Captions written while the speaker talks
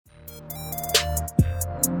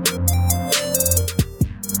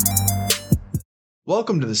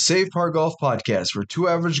Welcome to the Save Par Golf Podcast, where two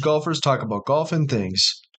average golfers talk about golf and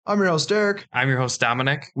things. I'm your host, Derek. I'm your host,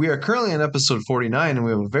 Dominic. We are currently on episode 49, and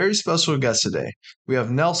we have a very special guest today. We have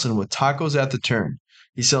Nelson with Tacos at the Turn.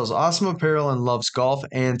 He sells awesome apparel and loves golf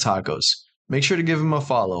and tacos. Make sure to give him a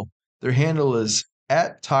follow. Their handle is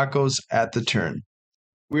at Tacos at the Turn.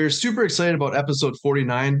 We are super excited about episode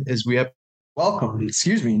 49 as we have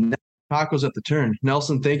Tacos at the Turn.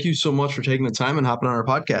 Nelson, thank you so much for taking the time and hopping on our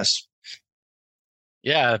podcast.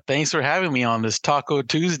 Yeah, thanks for having me on this Taco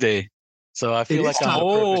Tuesday. So I feel like I'm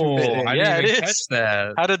it is.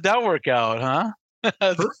 That. How did that work out, huh?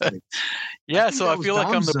 Perfect. Yeah, so I feel like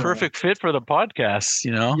I'm the perfect fit for the podcast, you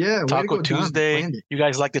know? Yeah, Taco Tuesday. You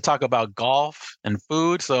guys like to talk about golf and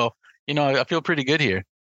food, so I feel pretty good here.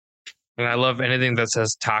 And I love anything that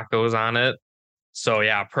says tacos on it. So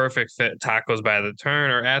yeah, perfect fit. Tacos by the Turn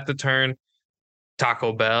or at the Turn.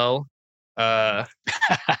 Taco Bell.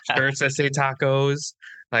 Shirts that say tacos.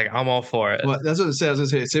 Like, I'm all for it. Well, that's what it says. I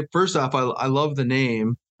was going to say, first off, I love the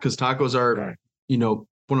name because tacos are,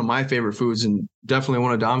 one of my favorite foods and definitely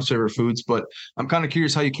one of Dom's favorite foods. But I'm kind of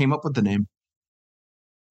curious how you came up with the name.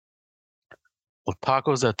 Well,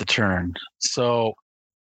 Tacos at the Turn. So,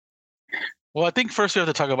 I think first we have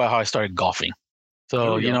to talk about how I started golfing.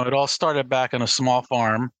 So, it all started back on a small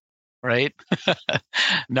farm, right?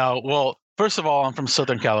 First of all, I'm from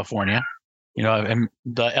Southern California. In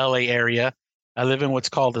the LA area. I live in what's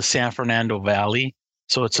called the San Fernando Valley.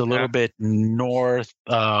 So it's a little bit northwest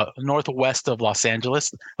of Los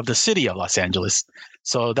Angeles, of the city of Los Angeles.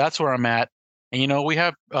 So that's where I'm at. And, we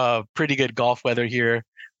have pretty good golf weather here.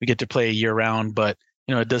 We get to play year round, but,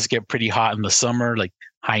 it does get pretty hot in the summer, like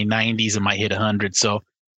high 90s. It might hit 100. So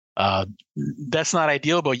that's not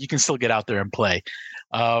ideal, but you can still get out there and play.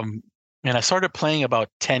 And I started playing about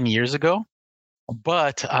 10 years ago.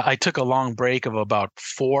 But I took a long break of about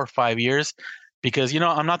 4 or 5 years because,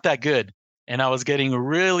 I'm not that good. And I was getting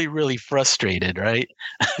really, really frustrated, right?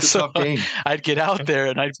 So I'd get out there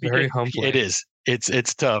and I'd be very humbling. It is.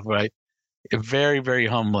 It's tough, right? Very, very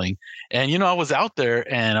humbling. And, I was out there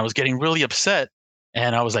and I was getting really upset.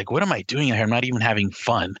 And I was like, what am I doing here? I'm not even having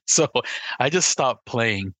fun. So I just stopped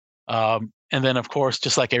playing. And then, of course,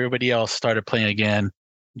 just like everybody else, started playing again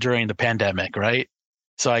during the pandemic, right?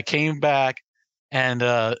 So I came back. And,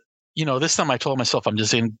 this time I told myself I'm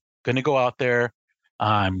just going to go out there.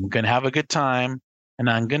 I'm going to have a good time and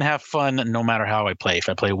I'm going to have fun no matter how I play, if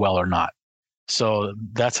I play well or not. So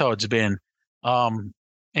that's how it's been. And,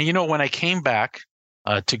 when I came back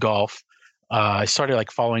to golf, I started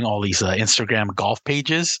following all these Instagram golf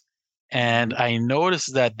pages. And I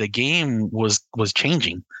noticed that the game was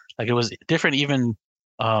changing. Like it was different even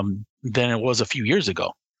than it was a few years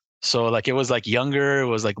ago. So it was younger. It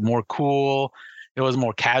was more cool. It was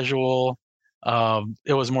more casual.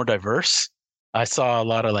 It was more diverse. I saw a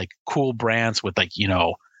lot of cool brands with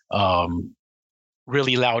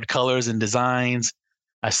really loud colors and designs.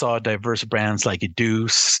 I saw diverse brands like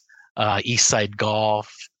Deuce, Eastside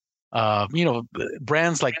Golf,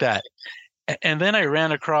 brands like that. And then I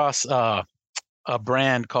ran across a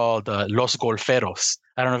brand called Los Golferos.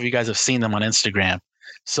 I don't know if you guys have seen them on Instagram.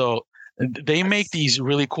 So they make these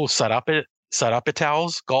really cool sarape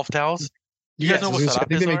towels, golf towels. You guys know what I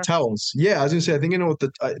think they make towels. Yeah, I was gonna say I think I know what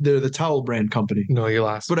they're the towel brand company. No, you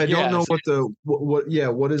lost. But I don't know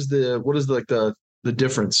what is the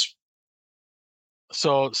difference?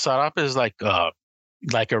 So sarape is like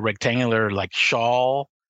a rectangular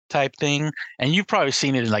shawl type thing, and you've probably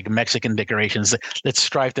seen it in Mexican decorations that's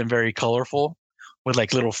striped and very colorful with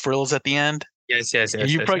little frills at the end. Yes.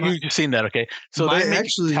 You've seen that, okay? So they make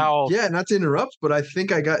towels. Yeah, not to interrupt, but I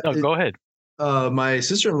think I got. No, go ahead. My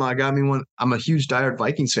sister-in-law got me one. I'm a huge diehard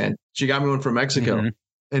Vikings fan. She got me one from Mexico,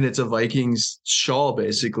 and it's a Vikings shawl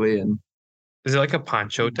basically. And is it like a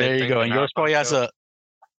poncho type? There you go. And yours probably has a.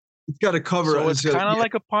 It's got a cover. So it's kind of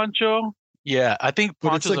like a poncho. Yeah, I think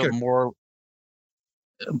ponchos are more.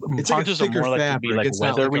 Ponchos are more like to be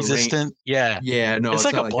weather resistant. Yeah. No, it's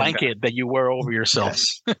like a blanket that you wear over yourself.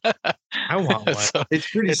 Yes. I want one. So it's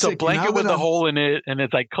pretty. It's sick. a blanket with a hole in it, and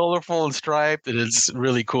it's colorful and striped, and it's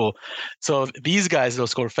really cool. So these guys,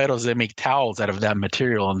 those Golferos, they make towels out of that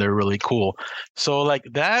material, and they're really cool. So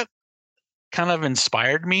that kind of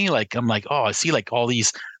inspired me. I'm I see all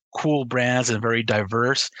these cool brands and very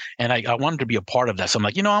diverse, and I wanted to be a part of that. So I'm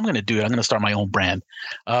I'm going to do it. I'm going to start my own brand.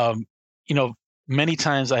 Many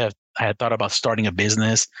times I had thought about starting a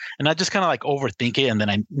business and I just kind of overthink it, and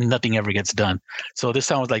then nothing ever gets done. So this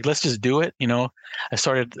time I was let's just do it. I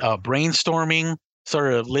started brainstorming,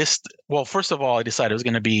 started a list. Well, first of all, I decided it was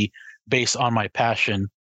going to be based on my passion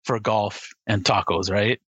for golf and tacos,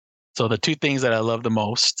 right? So the two things that I love the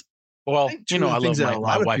most. Well, think you two know, of I the love things that a my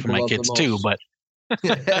lot of wife and people my love the kids too, most. but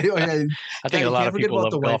Yeah, yeah, I think you a lot can't of forget people about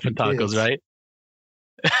love the wife golf and and tacos, kids. right?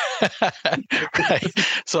 Right.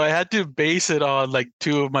 So I had to base it on like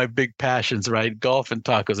two of my big passions, right? Golf and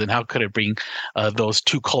tacos, and how could I bring those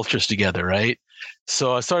two cultures together, right?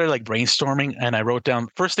 So I started like brainstorming, and I wrote down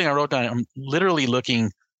first thing I wrote down. I'm literally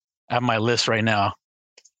looking at my list right now,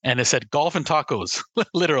 and it said golf and tacos,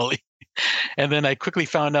 literally. And then I quickly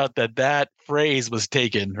found out that that phrase was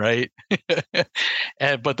taken, right?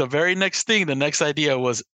 But the very next thing, the next idea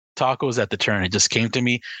was tacos at the turn. It just came to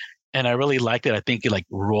me, and I really liked it. I think it like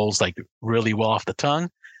rolls like really well off the tongue,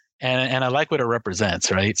 and I like what it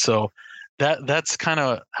represents, right? So that's kind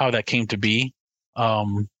of how that came to be.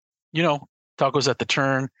 Um, you know, tacos at the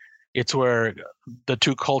turn. It's where the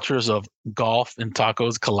two cultures of golf and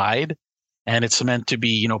tacos collide, and it's meant to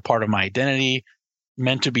be, part of my identity,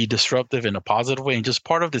 meant to be disruptive in a positive way, and just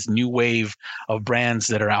part of this new wave of brands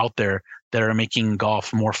that are out there that are making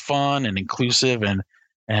golf more fun and inclusive, and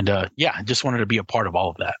yeah, I just wanted to be a part of all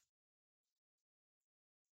of that.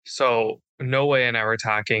 So No Way and I were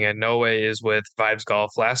talking, and No Way is with Vibes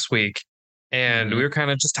Golf last week, and Hmm. we were kind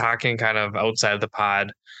of just talking kind of outside the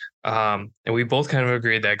pod. And we both kind of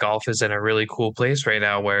agreed that golf is in a really cool place right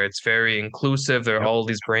now where it's very inclusive. There are Yep. all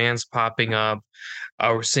these brands popping up.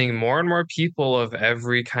 We're seeing more and more people of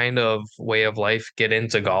every kind of way of life get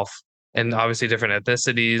into golf, and obviously different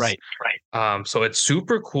ethnicities. Right. Right. So it's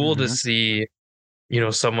super cool to Hmm. see,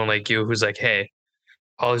 someone like you who's like, hey,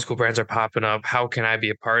 all these cool brands are popping up. How can I be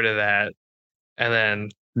a part of that? And then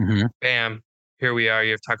Hmm. bam, here we are.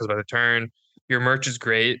 You have Tacos by the Turn. Your merch is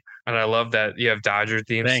great. And I love that you have Dodger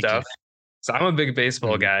themed Thank you. stuff. So I'm a big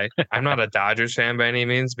baseball Mhm. guy. I'm not a Dodgers fan by any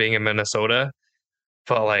means, being in Minnesota,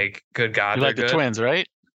 but like, good God, You they're like the good. Twins, right?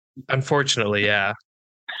 Unfortunately, yeah.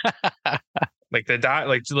 Like like, I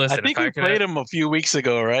listen, if think we I could have, played them a few weeks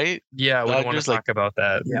ago, right? yeah, we don't want to Dodgers, like talk about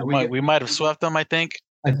that. Yeah, we might have swept them. I think.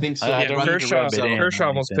 I think so. I Yeah, don't need to Kershaw, rub it in or Kershaw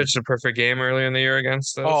almost anything. pitched a perfect game earlier in the year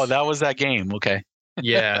against Oh, us. that was that game. Okay.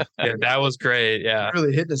 Yeah, yeah, that was great. Yeah.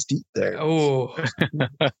 Really hitting us deep there. Oh,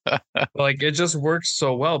 like it just works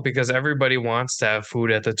so well because everybody wants to have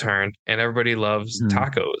food at the turn and everybody loves Mhm.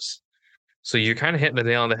 tacos. So you're kind of hitting the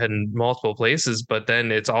nail on the head in multiple places, but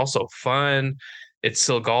then it's also fun. It's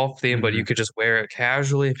still golf themed, but you Mhm. could just wear it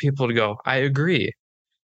casually and people to go, I agree.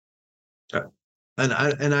 And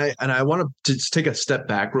I want to just take a step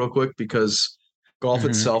back real quick because golf Mhm.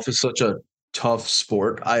 itself is such a tough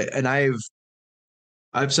sport.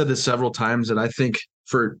 I've said this several times, and I think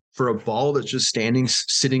for a ball that's just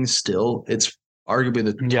sitting still, it's arguably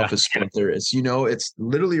the Yeah. toughest sport there is. It's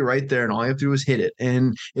literally right there, and all you have to do is hit it,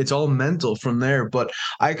 and it's all mental from there. But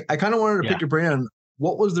I kind of wanted to Yeah. pick your brain on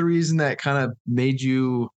what was the reason that kind of made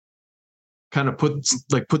you kind of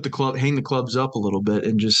hang the clubs up a little bit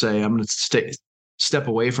and just say, I'm going to step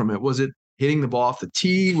away from it. Was it hitting the ball off the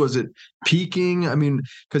tee? Was it peaking? I mean,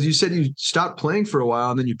 because you said you stopped playing for a while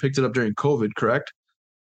and then you picked it up during COVID, correct?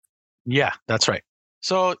 Yeah, that's right.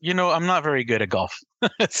 So, I'm not very good at golf.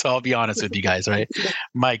 So I'll be honest with you guys, right?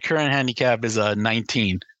 My current handicap is a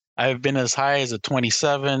 19. I've been as high as a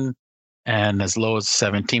 27 and as low as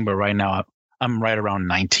 17, but right now I'm right around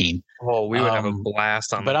 19. Oh, we would have a Um,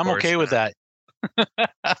 blast on but the I'm course. okay with that.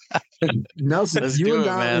 Nelson, Let's you do and it,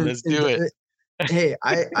 Don, man. Let's do it. Hey,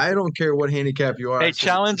 I don't care what handicap you are. Hey,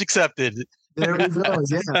 challenge accepted. There we go.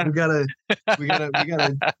 Yeah, we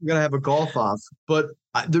gotta have a golf off. But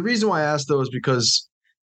the reason why I asked though is because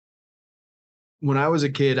when I was a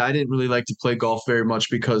kid, I didn't really like to play golf very much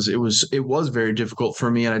because it was very difficult for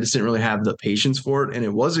me, and I just didn't really have the patience for it, and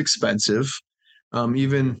it was expensive,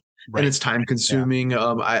 even and Right. it's time consuming.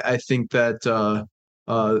 I think that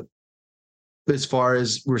as far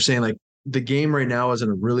as we're saying, like the game right now is in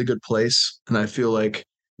a really good place, and I feel like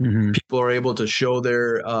Mhm. people are able to show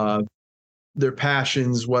their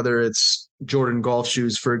passions, whether it's Jordan golf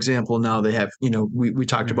shoes, for example. Now they have, we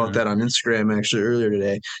talked about Mhm. that on Instagram actually earlier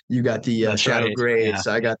today. You got the That's Shadow right. Grays.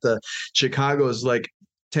 I got the Chicago's. Like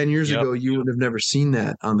 10 years Yep. ago, you would have never seen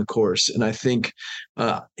that on the course. And I think,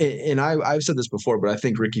 and I've said this before, but I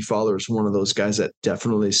think Ricky Fowler is one of those guys that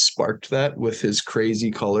definitely sparked that with his crazy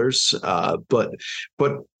colors. But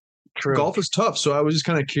True. golf is tough. So I was just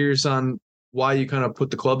kind of curious on why you kind of put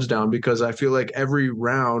the clubs down, because I feel like every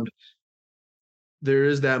round there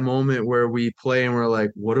is that moment where we play and we're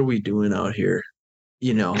like, what are we doing out here?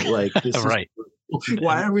 Like this Right. is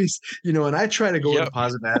why are we, and I try to go with a Yep.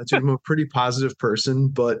 positive attitude. I'm a pretty positive person,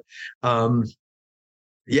 but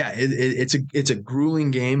yeah, it's a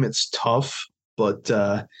grueling game. It's tough, but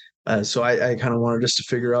so I kind of wanted just to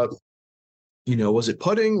figure out, was it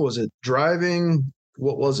putting? Was it driving?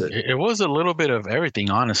 What was it? It was a little bit of everything,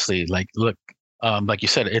 honestly. Like, look, like you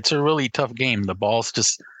said, it's a really tough game. The ball's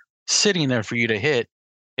just sitting there for you to hit.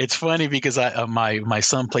 It's funny because my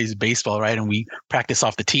son plays baseball, right, and we practice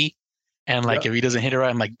off the tee. And like, Yep. if he doesn't hit it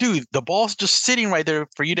right, I'm like, dude, the ball's just sitting right there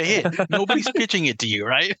for you to hit. Nobody's pitching it to you,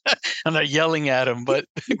 right? And they're yelling at him. But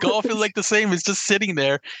golf is like the same. It's just sitting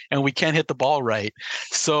there, and we can't hit the ball right.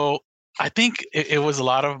 So I think it was a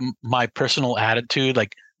lot of my personal attitude,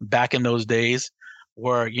 like back in those days,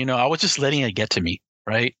 where I was just letting it get to me,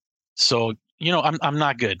 right? So I'm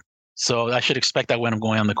not good. So I should expect that when I'm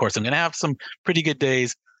going on the course. I'm gonna have some pretty good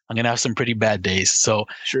days. I'm gonna have some pretty bad days. So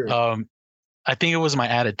Sure. I think it was my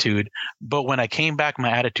attitude. But when I came back,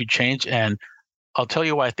 my attitude changed. And I'll tell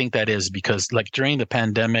you why I think that is, because like during the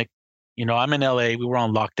pandemic, I'm in LA, we were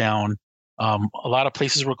on lockdown. A lot of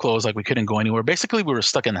places were closed, like we couldn't go anywhere. Basically, we were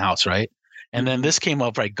stuck in the house, right? And then this came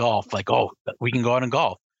up, right? Golf, like, oh, we can go out and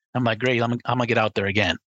golf. I'm like, great, I'm gonna get out there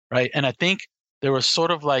again, right? And I think there was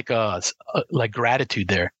sort of like like gratitude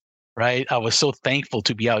there, right? I was so thankful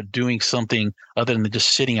to be out doing something other than just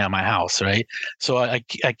sitting at my house, right? So I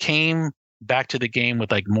came back to the game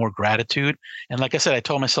with like more gratitude. And like I said, I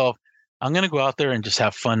told myself, I'm going to go out there and just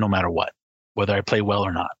have fun no matter what, whether I play well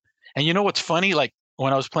or not. And you know what's funny? Like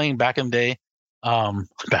when I was playing back in the day,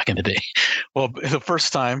 well, the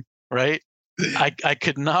first time, right? I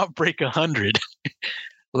could not break 100.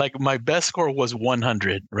 Like my best score was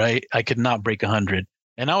 100, right? I could not break 100.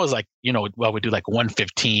 And I was like, well, we do like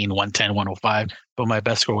 115, 110, 105, but my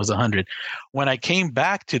best score was 100. When I came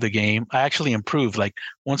back to the game, I actually improved. Like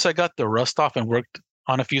once I got the rust off and worked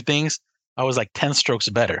on a few things, I was like 10 strokes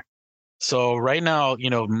better. So right now,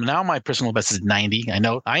 now my personal best is 90.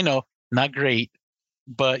 I know, not great,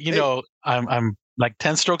 but I'm like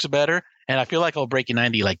 10 strokes better, and I feel like I'll break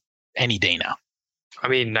 90 like any day now. I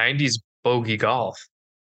mean, 90's bogey golf,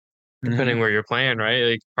 depending where you're playing, right?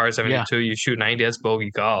 Like par 72, you shoot 90, that's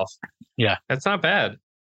bogey golf. Yeah, that's not bad.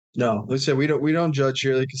 No, like I said, we don't judge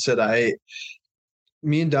here. Like I said,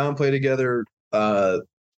 me and Don play together, and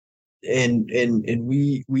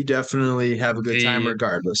we definitely have a good time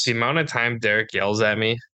regardless. The amount of time Derek yells at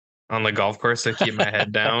me on the golf course to keep my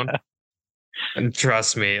head down, and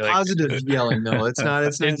trust me, like, positive yelling. No, it's not.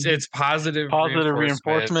 It's positive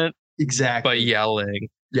reinforcement. Exactly. But yelling.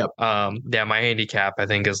 Yep. Yeah, my handicap I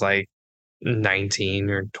think is like 19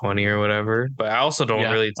 or 20 or whatever. But I also don't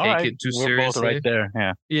really take it too seriously. We're both right there.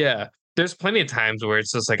 Yeah. Yeah. There's plenty of times where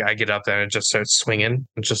it's just like I get up there and it just starts swinging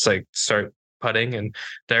and just like start putting, and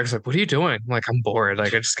Derek's like, "What are you doing?" I'm like, "I'm bored.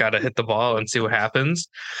 Like I just got to hit the ball and see what happens."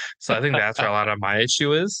 So I think that's where a lot of my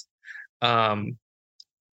issue is. But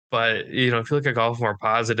if you look at golf more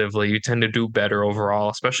positively, you tend to do better overall,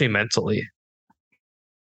 especially mentally.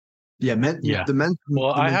 Yeah, the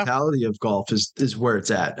mentality of golf is where it's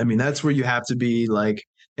at. I mean, that's where you have to be like,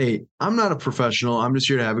 hey, I'm not a professional. I'm just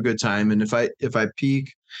here to have a good time. And if I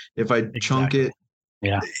peak, if I chunk it,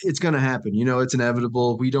 it's going to happen. It's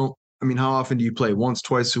inevitable. How often do you play? Once,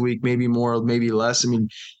 twice a week, maybe more, maybe less. I mean,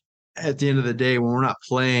 at the end of the day, when we're not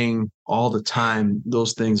playing all the time,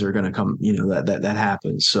 those things are going to come, that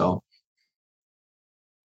happens. So.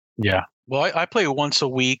 Yeah. Well, I play once a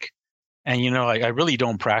week. And I really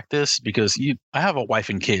don't practice because I have a wife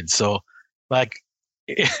and kids, so like,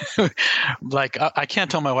 I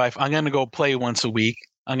can't tell my wife I'm going to go play once a week.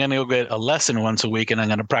 I'm going to go get a lesson once a week, and I'm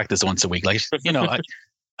going to practice once a week. Like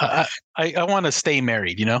I want to stay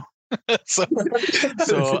married, so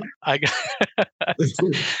I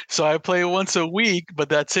so I play once a week, but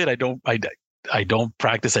that's it. I don't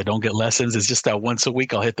practice. I don't get lessons. It's just that once a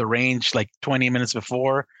week I'll hit the range like 20 minutes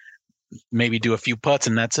before, maybe do a few putts,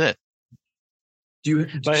 and that's it.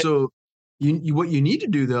 What you need to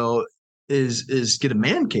do though is get a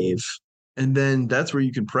man cave, and then that's where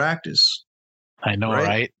you can practice. I know,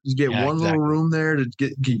 right? You get one little room there to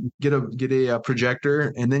get a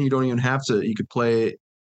projector, and then you don't even have to. You could play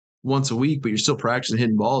once a week, but you're still practicing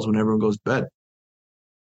hitting balls when everyone goes to bed.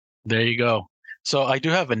 There you go. So I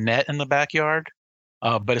do have a net in the backyard.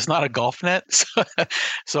 But it's not a golf net.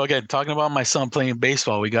 So again, talking about my son playing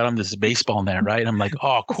baseball, we got him this baseball net, right? And I'm like,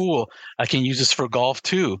 oh, cool. I can use this for golf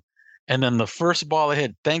too. And then the first ball I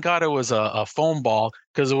hit, thank God it was a foam ball,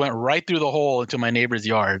 because it went right through the hole into my neighbor's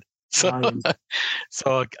yard. So,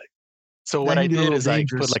 so what I did is I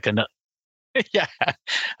put like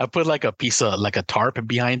I put like a piece of like a tarp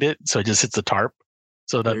behind it, so it just hits the tarp.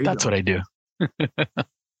 So that's what I do.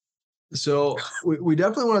 So we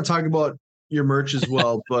definitely want to talk about your merch as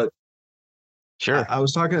well, but sure. I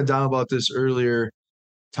was talking to Don about this earlier.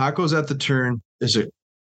 Tacos at the Turn is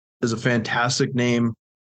a fantastic name.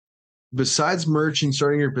 Besides merch and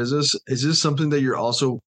starting your business, is this something that you're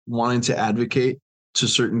also wanting to advocate to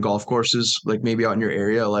certain golf courses, like maybe out in your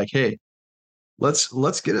area, like, hey,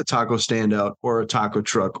 let's get a taco stand out or a taco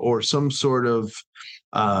truck or some sort of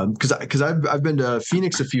because I've been to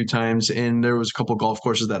Phoenix a few times and there was a couple golf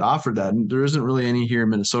courses that offered that, and there isn't really any here in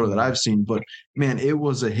Minnesota that I've seen, but man, it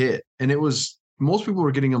was a hit. And it was, most people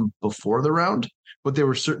were getting them before the round, but they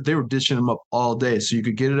were dishing them up all day, so you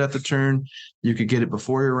could get it at the turn, you could get it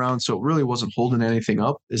before your round, so it really wasn't holding anything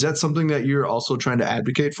up. Is that something that you're also trying to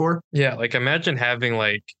advocate for? Yeah, like imagine having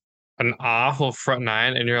like an awful front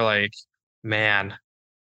nine and you're like, man,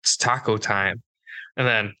 it's taco time. And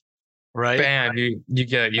then Right. bam, you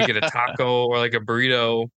get a taco or like a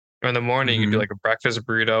burrito, or in the morning you do like a breakfast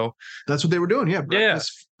burrito. That's what they were doing. Yeah.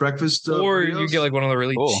 Breakfast. Or you burritos. get like one of the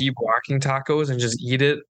really Cool. cheap walking tacos and just eat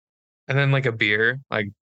it. And then like a beer, like,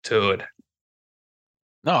 dude.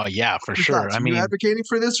 No, yeah, for Your sure. thoughts? I Are mean, you advocating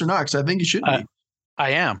for this or not? Because I think you should be. I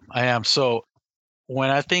am. So when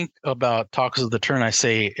I think about Tacos of the Turn, I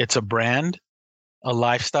say it's a brand, a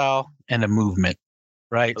lifestyle, and a movement,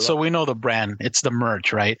 right? So we know the brand, it's the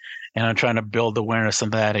merch, right? And I'm trying to build awareness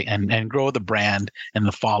of that and grow the brand and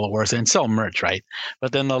the followers and sell merch, right?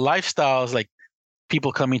 But then the lifestyle is like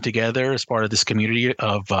people coming together as part of this community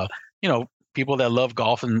of, people that love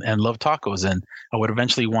golf and love tacos. And I would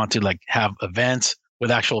eventually want to like have events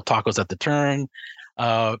with actual tacos at the turn,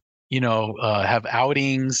 have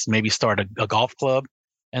outings, maybe start a golf club.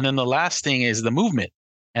 And then the last thing is the movement.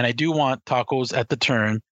 And I do want tacos at the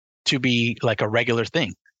turn to be like a regular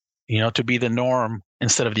thing, to be the norm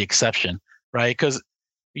instead of the exception, right? Because,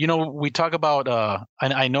 we talk about,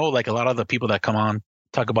 I know like a lot of the people that come on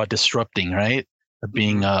talk about disrupting, right?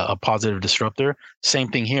 Being a positive disruptor. Same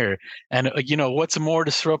thing here. And, what's more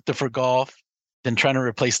disruptive for golf than trying to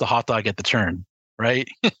replace the hot dog at the turn, right?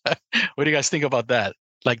 What do you guys think about that?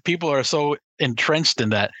 Like people are so entrenched in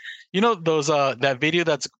that. Those that video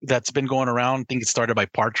that's been going around. I think it started by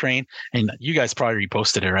Part Train, and you guys probably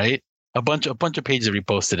reposted it, right? A bunch of pages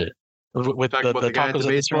reposted it with Talking about the guy at the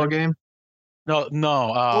baseball game. No.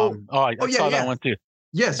 I saw that one too.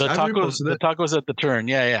 Yes, the I tacos, reposted the it. tacos at the turn.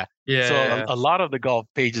 Yeah. Yeah. So a lot of the golf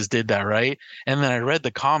pages did that, right? And then I read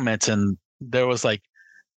the comments, and there was like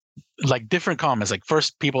different comments. Like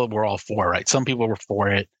first, people were all for, right? Some people were for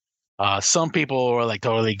it. Some people were like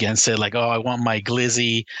totally against it. Like, oh, I want my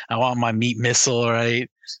glizzy. I want my meat missile, right?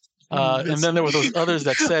 And then there were those others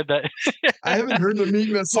that said that I haven't heard the meat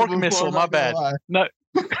missile. pork before, missile. I'm My not gonna bad. lie. No.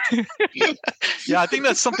 Yeah, I think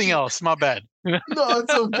that's something else. My bad. No,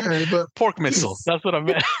 it's okay. But Pork missile. That's what I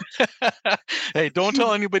meant. Hey, don't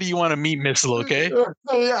tell anybody you want a meat missile, okay?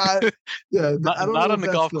 yeah, Not I don't know on if the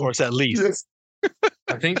that's golf course, at least. Yes.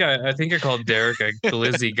 I think I called Derek a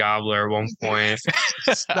glizzy gobbler at one point.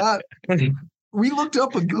 It's not. We looked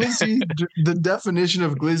up a glizzy, the definition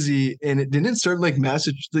of glizzy, and it didn't start like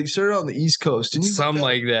Massachusetts. They started on the East Coast. Didn't you look Something that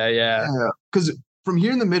like that, yeah. because from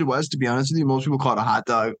here in the Midwest, to be honest with you, most people call it a hot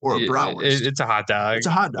dog or a bratwurst. It's a hot dog. It's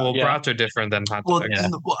a hot dog. Well, Yeah. brats are different than hot Well, dogs. Yeah.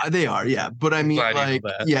 well, they are, yeah. But I mean, Glad you know like,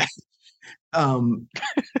 that. yeah.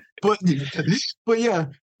 But yeah,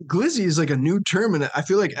 glizzy is like a new term, and I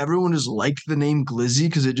feel like everyone just liked the name glizzy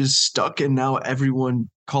because it just stuck, and now everyone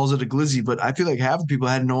calls it a glizzy. But I feel like half the people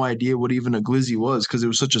had no idea what even a glizzy was because it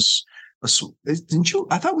was such didn't you?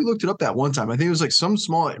 I thought we looked it up that one time. I think it was like some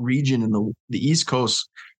small region in the East Coast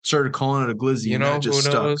started calling it a glizzy. You and know that who just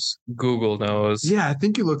stuck. knows? Google knows. Yeah, I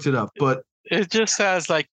think you looked it up, but It just has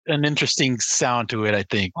like an interesting sound to it, I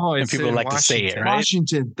think. Oh, and it's people in like to say it, Washington. right?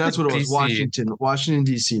 Washington. That's what it was. DC. Washington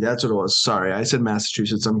D.C. That's what it was. Sorry, I said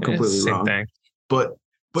Massachusetts. I'm completely It's the same wrong. thing. But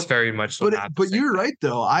It's very much so not the but same you're thing. right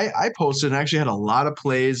though. I posted and actually had a lot of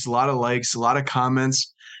plays, a lot of likes, a lot of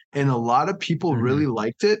comments, and a lot of people Mhm. really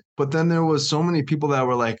liked it. But then there was so many people that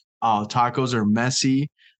were like, "Oh, tacos are messy."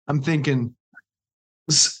 I'm thinking,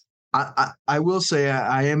 I will say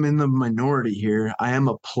I am in the minority here. I am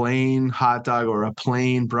a plain hot dog or a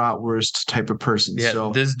plain bratwurst type of person. Yeah,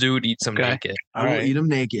 So this dude eats them Okay. naked. I will Alright. eat them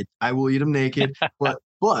naked. I will eat them naked.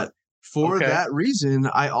 But for Okay. that reason,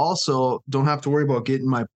 I also don't have to worry about getting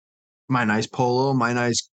my nice polo, my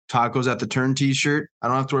nice tacos at the turn T-shirt. I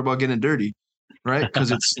don't have to worry about getting it dirty, right?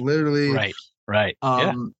 Because it's literally Right.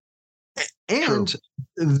 Yeah. And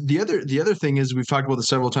the other thing is we've talked about this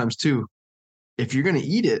several times too. If you're gonna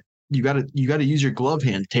eat it, you gotta use your glove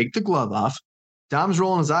hand. Take the glove off. Dom's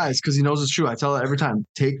rolling his eyes because he knows it's true. I tell it every time.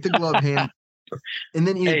 Take the glove hand and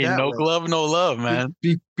then eat it Hey, that no way. glove, no love, man.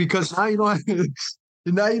 Because now you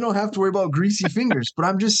don't have to worry about greasy fingers. But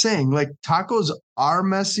I'm just saying, like, tacos are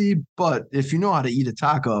messy, but if you know how to eat a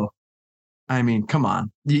taco, I mean, come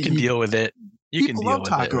on. You can deal with it. You can People deal love with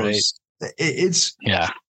tacos. it, right? It's Yeah.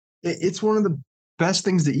 it's one of the best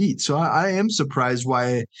things to eat. So I am surprised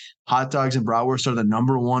why hot dogs and bratwurst are the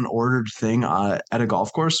number one ordered thing at a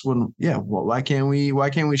golf course. Why can't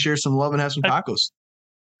we share some love and have some tacos?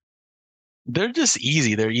 They're just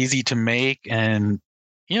easy. They're easy to make, and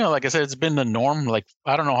like I said, it's been the norm. Like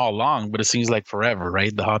I don't know how long, but it seems like forever,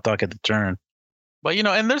 right? The hot dog at the turn. But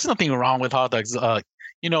and there's nothing wrong with hot dogs. Like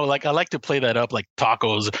I like to play that up, like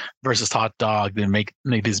tacos versus hot dog, and make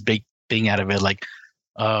this big thing out of it. Like,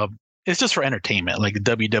 it's just for entertainment, like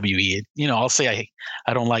WWE. I'll say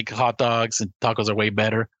I don't like hot dogs, and tacos are way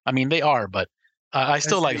better. I mean, they are, but I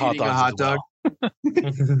still like hot dogs. Hot dog.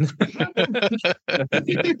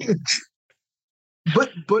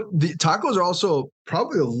 But the tacos are also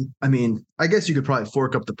probably, I mean, I guess you could probably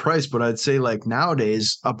fork up the price, but I'd say like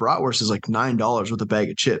nowadays a bratwurst is like $9 with a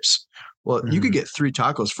bag of chips. Well, you could get 3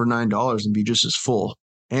 tacos for $9 and be just as full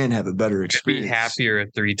and have a better experience. Be happier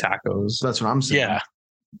at 3 tacos. That's what I'm saying. Yeah,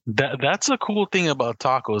 that's a cool thing about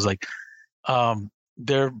tacos. Like,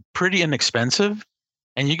 they're pretty inexpensive,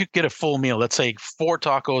 and you could get a full meal. Let's say 4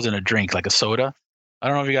 tacos and a drink, like a soda. I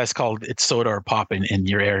don't know if you guys call it soda or pop in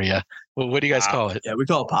your area. Well, what do you guys call it? Yeah, we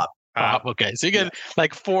call it pop. Pop. Okay, so you get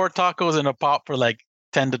like 4 tacos and a pop for like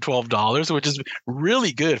 $10 to $12, which is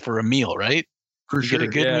really good for a meal, right? For sure. Get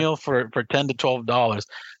a good meal for $10 to $12.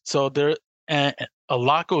 So there, a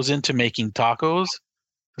lot goes into making tacos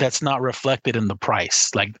that's not reflected in the price.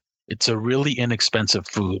 Like, it's a really inexpensive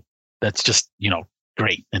food that's just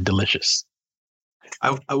great and delicious.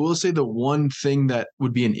 I will say the one thing that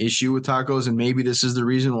would be an issue with tacos, and maybe this is the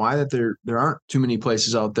reason why that there aren't too many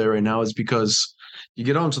places out there right now, is because you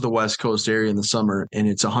get onto the West Coast area in the summer and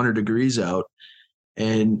it's 100 degrees out,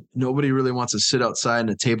 and nobody really wants to sit outside in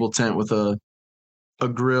a table tent with a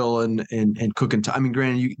grill and cook and I mean,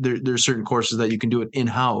 granted, there's certain courses that you can do it in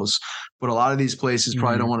house, but a lot of these places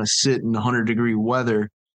probably don't want to sit in 100-degree weather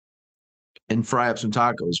and fry up some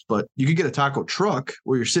tacos. But you could get a taco truck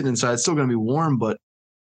where you're sitting inside. It's still going to be warm, but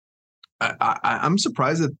I'm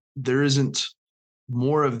surprised that there isn't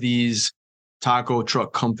more of these taco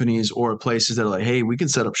truck companies or places that are like, hey, we can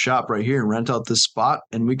set up shop right here and rent out this spot,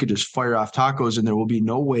 and we could just fire off tacos, and there will be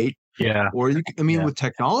no wait. Yeah. Or with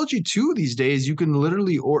technology too these days, you can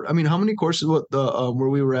literally order. I mean, how many courses? Where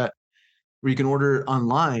we were at, where you can order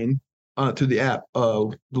online through the app.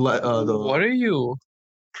 What are you?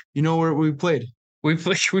 Where we played? We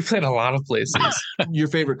played a lot of places. Your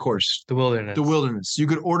favorite course? The Wilderness. The Wilderness. You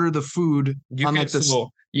could order the food on like this. So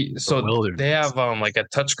they have like a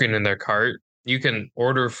touchscreen in their cart. You can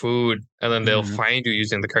order food, and then they'll find you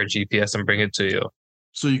using the cart GPS and bring it to you.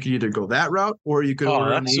 So you could either go that route, or you could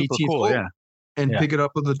order on the 18th and pick it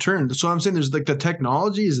up with the turn. So I'm saying there's like the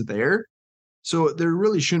technology is there, so there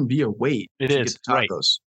really shouldn't be a wait. It is right.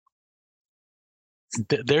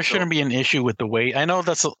 There shouldn't be an issue with the wait. I know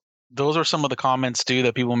those are some of the comments too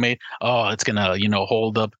that people made. Oh, it's gonna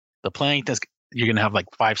hold up the playing. You're gonna have like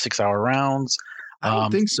 5-6 hour rounds. I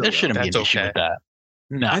don't think so. There shouldn't be an issue with that.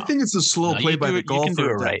 No, I think it's a slow play by the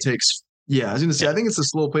golfer that takes. Yeah, I was going to say, I think it's a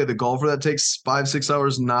slow play of the golfer that takes 5-6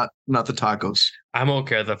 hours, not the tacos. I'm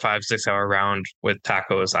okay with the 5-6 hour round with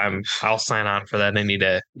tacos. I'll sign on for that any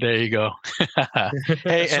day. There you go.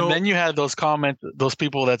 Hey, and then you had those comments, those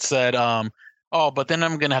people that said, oh, but then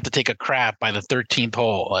I'm going to have to take a crap by the 13th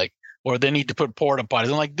hole. Like, or they need to put porta potties.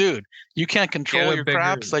 I'm like, dude, you can't control your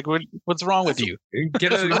craps. Like, what's wrong with you?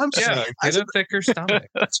 Get a thicker stomach.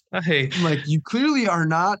 Hey, like, you clearly are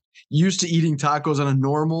not used to eating tacos on a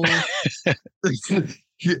normal.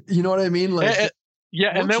 You know what I mean? Like,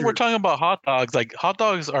 yeah. And then we're talking about hot dogs. Like, hot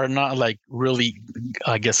dogs are not like really,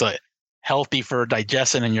 I guess, healthy for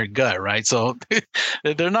digestion in your gut, right? So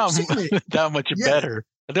they're not that much better.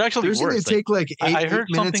 They're actually worse. They take like 8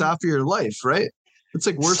 minutes off of your life, right? It's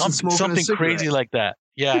like worse than smoking something a cigarette. crazy like that.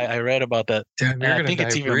 Yeah, I read about that. Damn, I think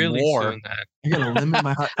it's even really more. You're gonna limit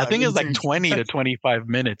my. I think it's like 20 to 25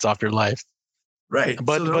 minutes off your life. Right,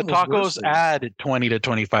 but tacos add 20 to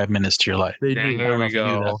 25 minutes to your life. They do. There we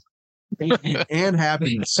go. And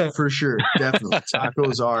happiness for sure, definitely.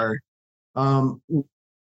 Tacos are.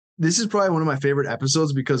 This is probably one of my favorite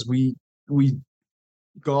episodes because we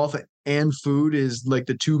golf and food is like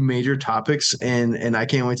the 2 major topics, and I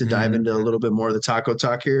can't wait to dive into a little bit more of the taco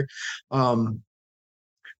talk here.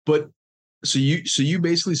 But so you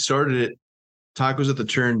basically started it, Tacos at the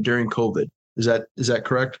Turn, during COVID. Is that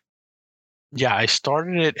correct? Yeah, I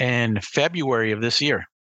started it in February of this year,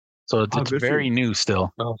 so it's very new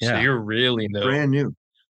still. Oh, yeah. So you're really new, brand new.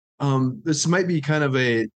 This might be kind of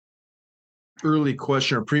a early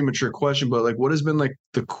question or premature question, but like, what has been like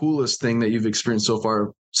the coolest thing that you've experienced so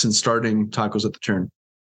far since starting Tacos at the Turn?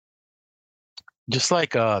 Just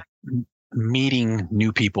like meeting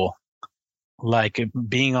new people. like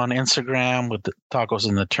being on Instagram with the Tacos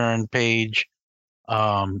in the Turn page.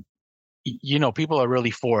 People are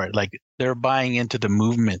really for it. Like they're buying into the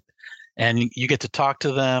movement, and you get to talk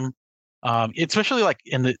to them. Especially like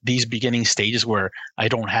in these beginning stages where I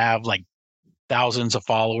don't have like thousands of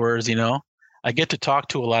followers. I get to talk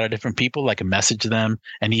to a lot of different people, like message them,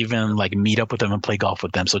 and even like meet up with them and play golf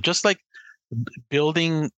with them. So just like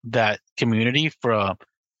building that community from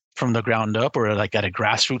the ground up, or like at a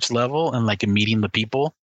grassroots level, and like meeting the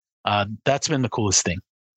people, that's been the coolest thing.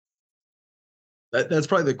 That's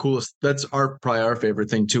probably the coolest. That's probably our favorite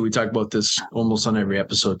thing too. We talk about this almost on every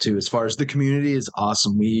episode too. As far as the community is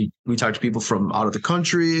awesome. We talk to people from out of the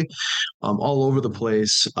country, all over the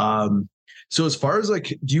place. So as far as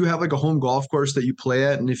like, do you have like a home golf course that you play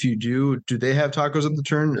at? And if you do they have Tacos at the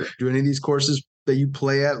Turn? Do any of these courses that you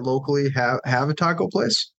play at locally have a taco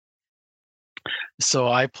place? So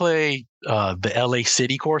I play the LA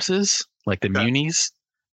City courses, like the munis.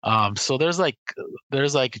 So there's like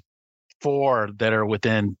 4 that are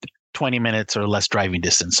within 20 minutes or less driving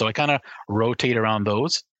distance. So I kind of rotate around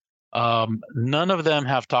those. None of them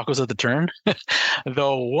have Tacos at the Turn,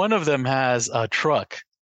 though one of them has a truck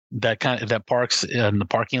that parks in the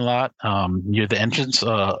parking lot near the entrance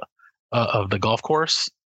of the golf course,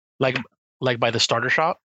 like by the starter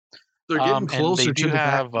shop. They're getting closer to the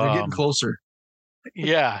back. They're getting closer.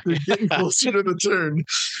 Yeah, they're getting closer to the turn.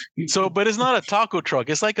 So, but it's not a taco truck.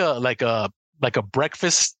 It's like a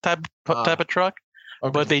breakfast type of truck.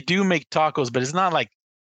 Okay. But they do make tacos, but it's not like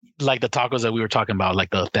the tacos that we were talking about, like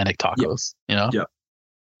the authentic tacos. Yeah.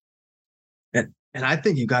 And I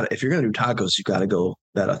think if you're gonna do tacos, you gotta go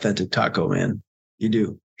that authentic taco, man. You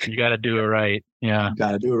do. You gotta do it right. Yeah. You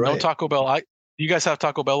gotta do it right. No Taco Bell. You guys have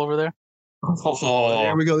Taco Bell over there? Oh,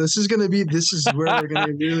 there we go. This is where we're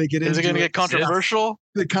gonna really get into. Is it gonna get controversial?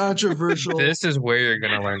 The controversial. This is where you're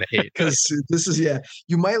gonna learn to hate. Because this is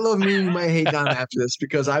you might love me, you might hate Dom after this,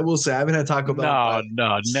 because I will say I haven't had Taco Bell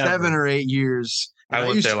no, 7 or 8 years. I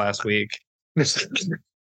went there last week.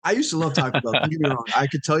 I used to love Taco Bell. Don't get me wrong. I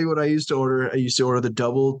could tell you what I used to order. I used to order the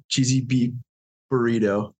double cheesy beef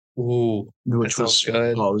burrito. Ooh, which was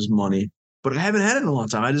good. Oh, it was money. But I haven't had it in a long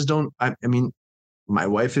time. I just don't. I mean, my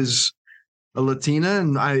wife is a Latina,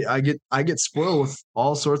 and I get spoiled with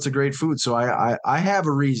all sorts of great food. So I have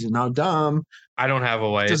a reason. Now, Dom, I don't have a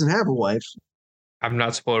wife. Doesn't have a wife. I'm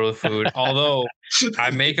not spoiled with food. Although I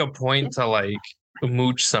make a point to like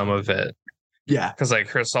mooch some of it. Yeah, because like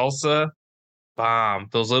her salsa. Bomb.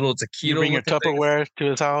 Those little taquito. You bring your Tupperware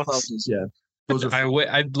to his house. Yeah. Those are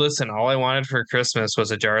I listen. All I wanted for Christmas was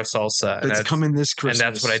a jar of salsa. It's coming this Christmas,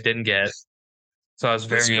 and that's what I didn't get. So I was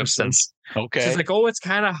very upset. Okay. She's like, "Oh, it's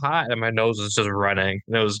kind of hot," and my nose was just running.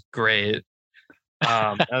 And it was great.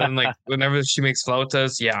 And then like whenever she makes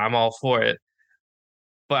flautas, yeah, I'm all for it.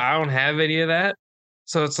 But I don't have any of that.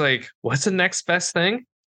 So it's like, what's the next best thing?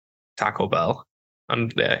 Taco Bell on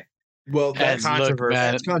the day. Well, that's controversial.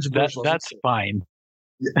 That's controversial. That's fine.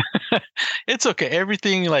 Yeah. It's okay.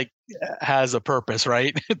 Everything like has a purpose,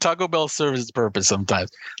 right? Taco Bell serves its purpose sometimes.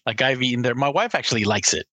 Like I've eaten there. My wife actually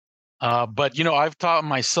likes it. But I've taught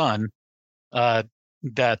my son that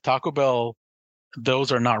Taco Bell,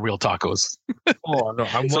 those are not real tacos. Oh no!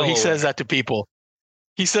 So he says that to people.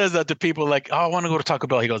 He says that to people like, "Oh, I want to go to Taco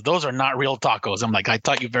Bell." He goes, "Those are not real tacos." I'm like, "I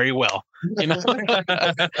taught you very well."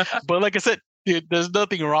 But like I said, dude, there's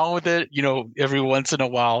nothing wrong with it. Every once in a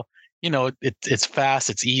while, it's fast,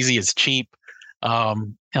 it's easy, it's cheap.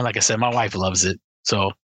 And like I said, my wife loves it.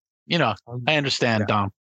 So, I understand, yeah.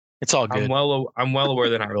 Dom. It's all good. I'm well aware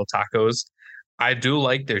they're not real tacos. I do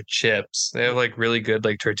like their chips. They have like really good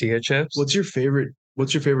like tortilla chips. What's your favorite?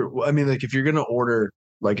 I mean, like if you're gonna order,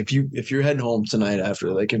 like if you're heading home tonight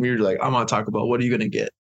after, like if you're like, I'm on Taco Bell, what are you gonna get?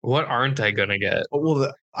 What aren't I gonna get?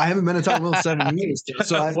 Well, I haven't been to Taco Bell in 7 years,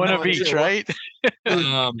 so I have one of each, right?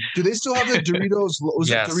 Do they still have the Doritos?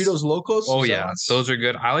 Yes. Doritos Locos? Oh yeah, those are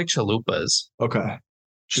good. I like chalupas. Okay,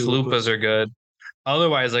 chalupas are good.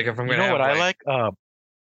 Otherwise, like if I'm gonna, what I like?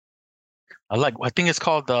 I think it's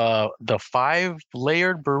called the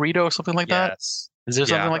 5-layered burrito, or something like that. Is there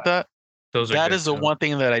something like that? That is the one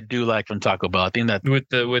thing that I do like from Taco Bell. I think that with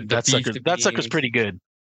that sucker's pretty good.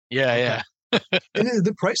 Yeah. And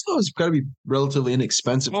the price though has got to be relatively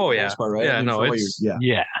inexpensive. Oh yeah, part, right?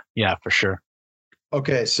 Yeah, for sure.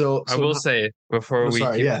 Okay, so I will say before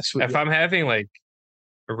if I'm having like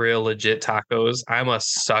real legit tacos, I'm a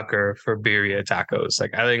sucker for birria tacos.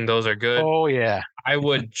 Like I think those are good. Oh yeah, I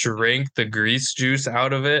would drink the grease juice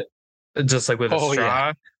out of it, just like with a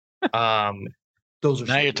straw. Yeah. Those are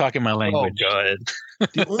Now so you're good. talking my Oh, language. good.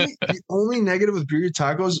 The only negative with birria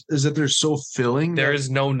tacos is that they're so filling. There that- is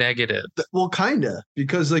no negative. well, kinda,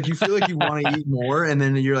 because like you feel like you want to eat more, and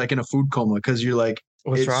then you're like in a food coma because you're like,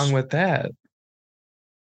 What's It's- wrong with that?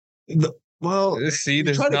 well, See, you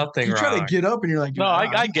there's try to- nothing you try wrong. to get up, and you're like, No, "Ah, I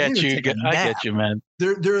I'm get gonna you. take a I nap." get you, man.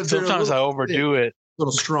 They're a Sometimes I little overdo it.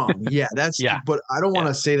 little strong. Yeah, that's Yeah. But I don't want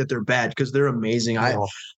to say that they're bad because they're amazing. Oh,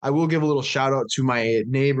 I will give a little shout out to my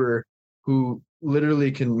neighbor who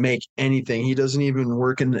literally can make anything. He doesn't even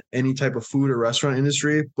work in any type of food or restaurant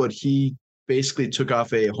industry, but he basically took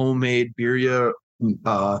off a homemade birria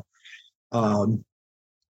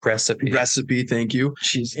recipe. Thank you.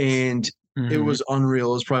 Jesus. And it Mhm. was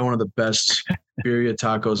unreal. It was probably one of the best birria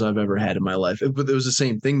tacos I've ever had in my life. But it was the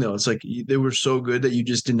same thing though. It's like they were so good that you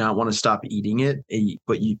just did not want to stop eating it,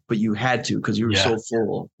 but you had to because you were Yeah. so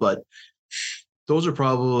full. But those are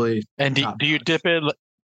probably And do top you notch. dip it?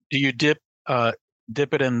 Do you dip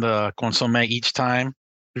it in the consomme each time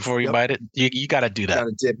before you Yep. bite it? You got to do that.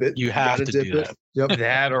 gotta dip it. You have gotta to dip do it. that. Yep.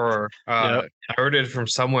 that or I ordered from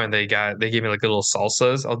somewhere and they gave me like little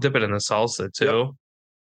salsas. I'll dip it in the salsa too.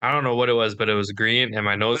 I don't know what it was, but it was green and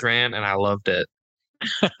my nose ran and I loved it.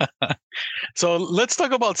 So let's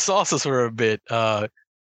talk about salsas for a bit.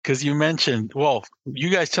 Because you mentioned, well, you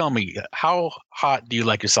guys tell me, how hot do you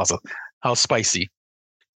like your salsa? How spicy?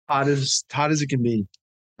 Hot as it can be.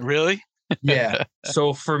 Really? Yeah.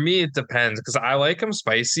 So for me, it depends because I like them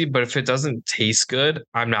spicy, but if it doesn't taste good,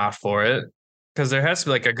 I'm not for it. Because there has to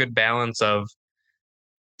be like a good balance of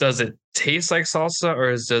does it taste like salsa or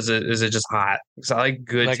is it just hot? Because I like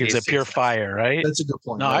good. Like it's a tasting pure salsa. fire, right? That's a good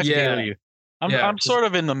point. No, I Yeah. feel you. I'm Yeah, I'm sort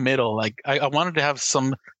of in the middle. Like I wanted to have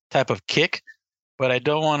some type of kick, but I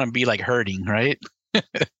don't want to be like hurting, right?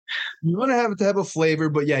 You want to have a flavor,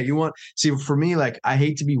 but yeah, see for me, like I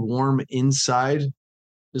hate to be warm inside.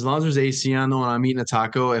 As long as there's AC on though, and I'm eating a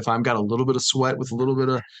taco, if I'm got a little bit of sweat with a little bit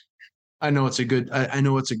of I know it's a good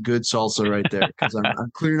salsa right there because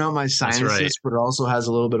I'm clearing out my sinuses, right. but it also has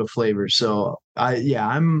a little bit of flavor. So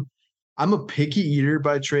I'm a picky eater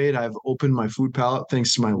by trade. I've opened my food palate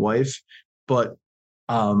thanks to my wife, but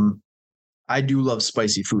I do love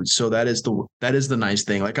spicy food. So that is the nice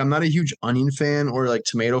thing. Like I'm not a huge onion fan or like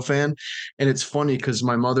tomato fan, and it's funny because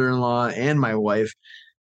my mother-in-law and my wife,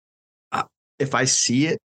 if I see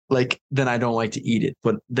it, like then I don't like to eat it.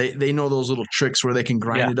 But they know those little tricks where they can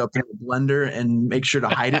grind it up in a blender and make sure to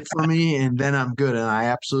hide it for me, and then I'm good. And I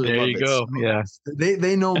absolutely There love you it. go. So Yeah.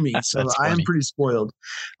 they know me, so That's I am funny. pretty spoiled.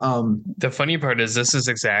 The funny part is this is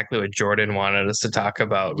exactly what Jordan wanted us to talk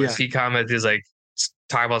about. Was he commented, he's like,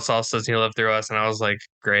 talk about salsas and he lived through us, and I was like,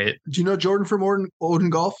 great. Do you know Jordan from Odin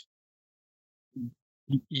Golf?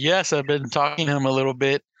 Yes, I've been talking to him a little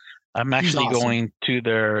bit. I'm actually awesome. going to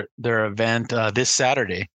their event this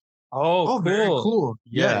Saturday. Oh, Very cool.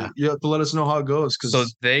 Yeah, you have to let us know how it goes because So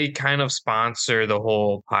they kind of sponsor the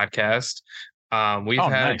whole podcast.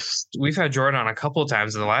 Nice. We've had Jordan on a couple of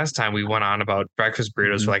times, and the last time we went on about breakfast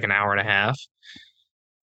burritos for like an hour and a half.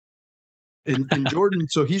 And Jordan,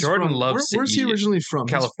 so he's Jordan from, loves to where's he eat originally from?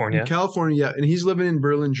 He's California. from California, yeah, and he's living in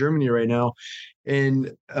Berlin, Germany right now. And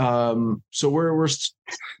so we're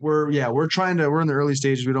trying to, we're in the early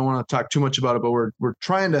stages. We don't want to talk too much about it, but we're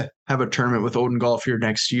trying to have a tournament with Odin Golf here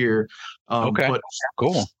next year. Okay, but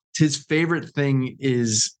cool. His favorite thing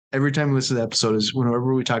is every time we listen to the episode is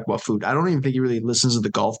whenever we talk about food. I don't even think he really listens to the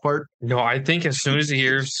golf part. No, I think as soon as he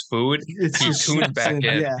hears food, he just tunes sneaks back in.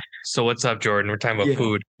 Yeah, So what's up, Jordan? We're talking about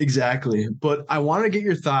food. exactly. But I want to get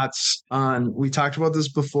your thoughts on, we talked about this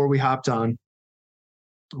before we hopped on.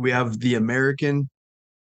 We have the American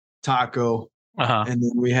taco, and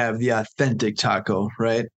then we have the authentic taco,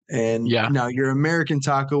 right? And now your American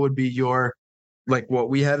taco would be your, like what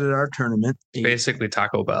we had at our tournament. Basically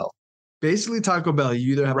Taco Bell. Basically Taco Bell.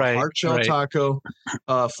 You either have a hard shell taco,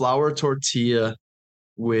 flour tortilla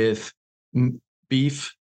with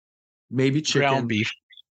beef, maybe chicken.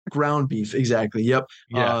 Ground beef, exactly. Yep.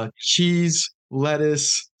 Yeah. Cheese,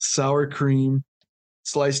 lettuce, sour cream,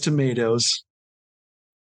 sliced tomatoes.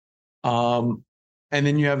 And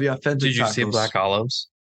then you have the authentic. Did you tacos. see black olives?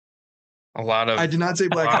 A lot of. I did not say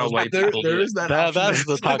black olives. White There people do is it. That's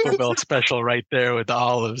the Taco Bell special right there with the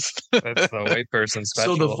olives. That's the white person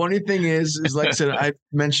special. So the funny thing is like I said, I've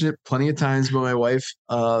mentioned it plenty of times, but my wife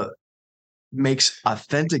makes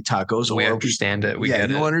authentic tacos. We understand it. We get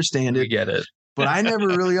it. You understand it. We get it. But I never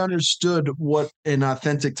really understood what an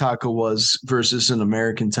authentic taco was versus an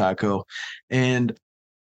American taco. And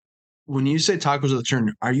when you say tacos of the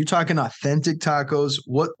turn, are you talking authentic tacos?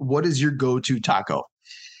 What is your go-to taco?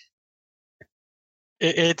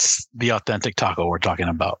 It's the authentic taco we're talking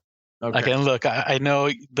about. Okay. Like, and look, I know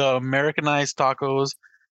the Americanized tacos.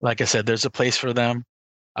 Like I said, there's a place for them.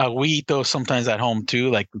 We eat those sometimes at home too.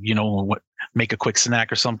 Like, make a quick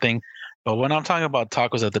snack or something. But when I'm talking about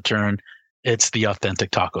tacos at the turn, it's the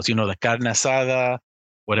authentic tacos. The carne asada,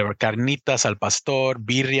 whatever, carnitas al pastor,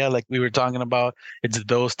 birria, like we were talking about. It's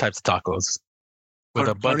those types of tacos with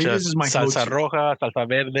a bunch Carnitas of is my salsa go-to. roja, salsa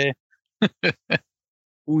verde.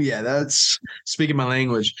 Oh yeah, that's speaking my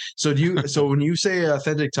language. So so when you say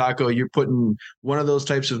authentic taco, you're putting one of those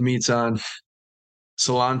types of meats on,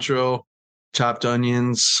 cilantro, chopped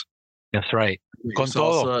onions, That's right. your Con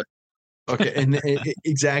todo. salsa. Okay, and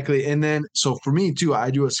exactly. And then so for me too,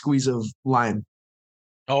 I do a squeeze of lime.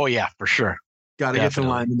 Oh yeah, for sure. Got to get the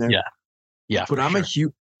Definitely. lime in there. Yeah. Yeah.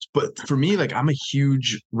 But for me, like I'm a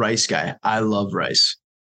huge rice guy. I love rice.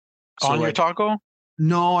 So, on your like, taco?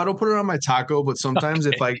 no, I don't put it on my taco, but sometimes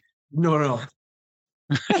if no.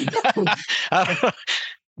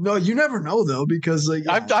 No, you never know though, because like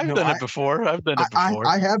I've done it before. I've done it before.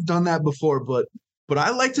 I have done that before, but I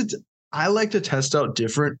like to test out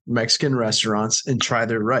different Mexican restaurants and try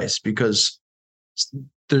their rice because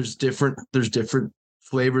there's different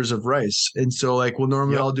flavors of rice. And so like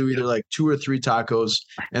normally I'll do either like 2 or 3 tacos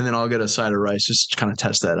and then I'll get a side of rice just to kind of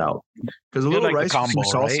test that out. Because a little like the rice with some combo,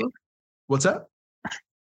 salsa. right? What's that?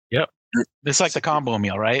 Yep. It's like the combo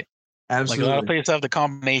meal, right? Absolutely. Like a lot of places have the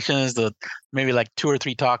combinations, maybe like 2 or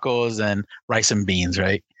 3 tacos and rice and beans,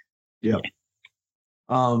 right? Yeah.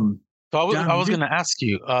 So I was going to ask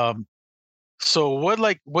you, so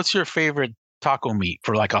what's your favorite taco meat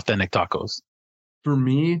for like authentic tacos? For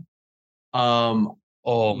me, my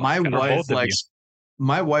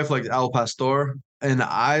wife likes al pastor and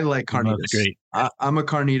I like carnitas. That's great. I'm a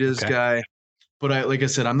carnitas guy. But like I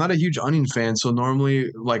said, I'm not a huge onion fan. So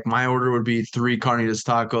normally, like my order would be 3 carnitas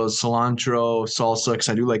tacos, cilantro, salsa, because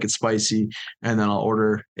I do like it spicy, and then I'll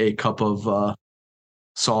order a cup of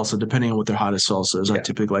salsa, depending on what their hottest salsa is. I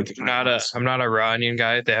typically like. I'm not a raw onion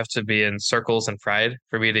guy. They have to be in circles and fried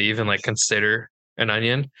for me to even like consider an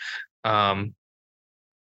onion. God,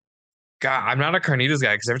 I'm not a carnitas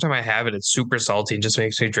guy because every time I have it, it's super salty and just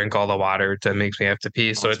makes me drink all the water. That makes me have to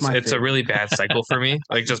pee. So it's a really bad cycle for me,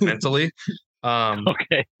 like just mentally.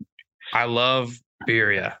 Okay. I love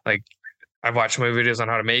birria. Like I've watched my videos on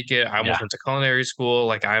how to make it. I almost went to culinary school.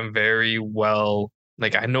 Like I'm very well,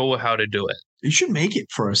 like I know how to do it. You should make it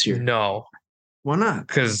for us here. No. Why not?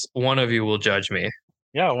 Because one of you will judge me.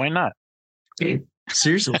 Yeah, why not?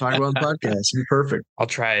 Seriously, we'll talk about the podcast. It'd be perfect. I'll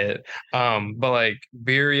try it. But like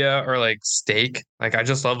birria or like steak, like I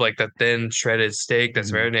just love like the thin shredded steak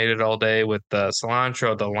that's marinated all day with the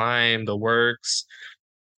cilantro, the lime, the works.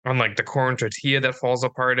 On like the corn tortilla that falls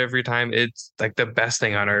apart every time. It's like the best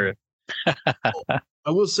thing on earth. I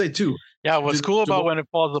will say too. Yeah, what's cool about when it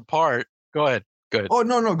falls apart? Go ahead. Good. Oh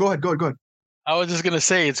no, go ahead. I was just gonna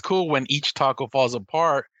say it's cool when each taco falls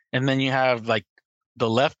apart, and then you have like the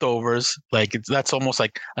leftovers. Like that's almost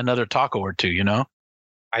like another taco or two.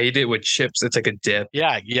 I eat it with chips. It's like a dip.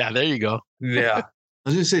 Yeah. There you go. Yeah. I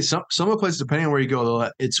was gonna say some of the places, depending on where you go,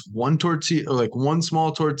 it's one tortilla or like one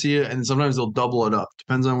small tortilla, and sometimes they'll double it up.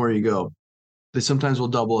 Depends on where you go. They sometimes will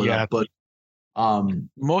double it up, but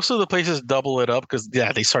most of the places double it up because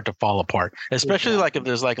they start to fall apart. Especially like if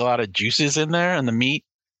there's like a lot of juices in there and the meat,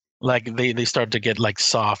 like they start to get like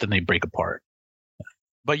soft and they break apart.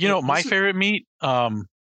 But my favorite meat, if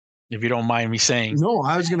you don't mind me saying. No,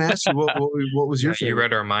 I was gonna ask you what was your favorite? You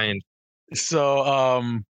read our mind. So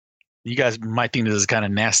you guys might think this is kind of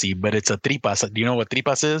nasty, but it's a tripas. Do you know what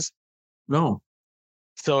tripas is? No.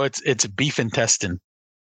 So it's beef intestine.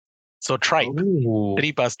 So tripe. Ooh.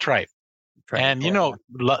 Tripas tripe. And a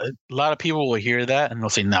lot of people will hear that and they'll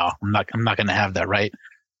say, "No, I'm not going to have that, right?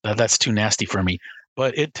 That's too nasty for me."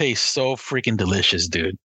 But it tastes so freaking delicious,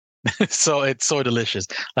 dude. So it's so delicious.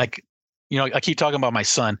 Like, I keep talking about my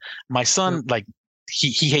son. My son, like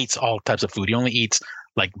he hates all types of food. He only eats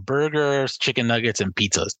like burgers, chicken nuggets, and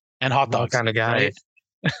pizzas. And hot dogs. Kind of guy.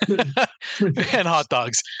 Right? And hot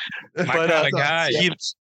dogs. My kind of guy.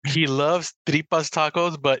 He loves tripas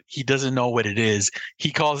tacos, but he doesn't know what it is.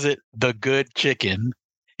 He calls it the good chicken.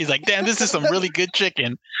 He's like, "Damn, this is some really good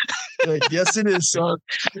chicken." Like, yes, it is, son.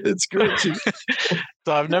 It's good too.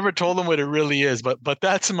 So I've never told him what it really is, but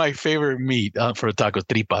that's my favorite meat for tacos,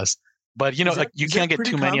 tripas. But you can't get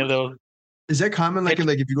too many of those. Is that common? Like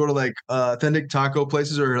if you go to like authentic taco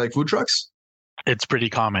places or like food trucks? It's pretty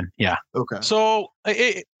common, yeah. Okay. So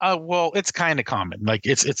it's kind of common. Like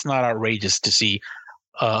it's not outrageous to see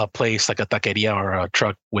a place like a taqueria or a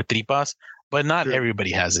truck with tripas, but not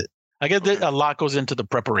everybody has it. I guess a lot goes into the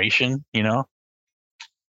preparation,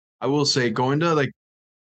 I will say going to like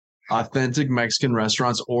authentic Mexican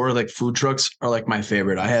restaurants or like food trucks are like my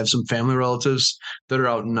favorite. I have some family relatives that are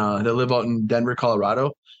out in that live out in Denver,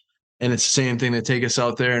 Colorado, and it's the same thing. They take us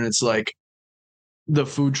out there, and it's like the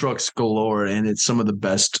food trucks galore, and it's some of the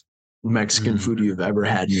best Mexican food you've ever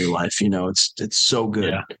had in your life. You know, it's so good.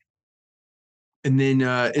 Yeah. And then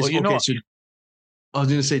Well, you know, so I was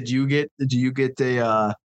gonna say, do you get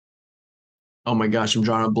a oh my gosh, I'm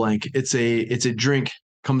drawing a blank. It's a drink,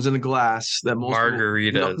 comes in a glass that most people-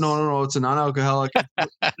 Margaritas. no, it's a non-alcoholic.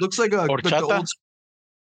 Looks like a like the Horchata? old.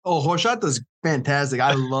 Oh, horchata's fantastic.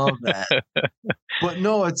 I love that. But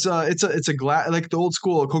no, it's a glass like the old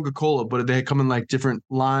school Coca-Cola, but they come in like different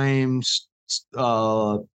limes,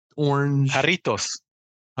 orange, Jarritos.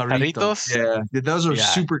 Jarritos? Yeah, those are Yeah,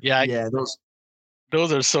 super. yeah. Yeah, those.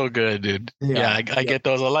 Those are so good, dude. Yeah, I get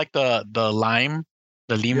those. I like the lime,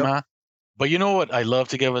 the lima. But you know what I love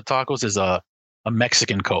to get with tacos is a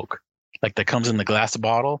Mexican Coke, like that comes in the glass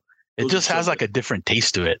bottle. It Those just are so has like good. a different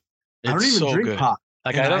taste to it. I don't It's even so drink good. pop.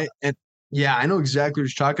 Like And I don't. yeah, I know exactly what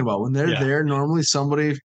you're talking about. When they're Yeah. there, normally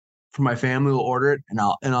somebody from my family will order it, and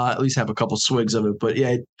I'll at least have a couple swigs of it. But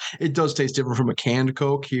yeah, it does taste different from a canned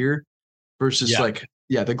Coke here versus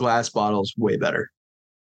Yeah. the glass bottle is way better.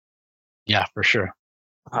 Yeah, for sure.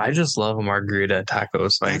 I just love a margarita at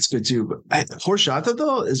tacos. Like, That's good too. But horchata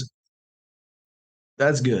though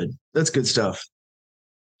that's good. That's good stuff.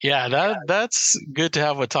 Yeah, that's good to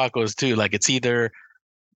have with tacos too. Like it's either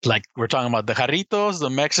like we're talking about the Jarritos, the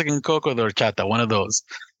Mexican Coke, or the horchata. One of those.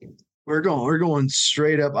 We're going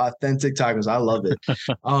straight up authentic tacos. I love it.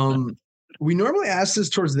 We normally ask this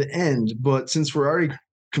towards the end, but since we're already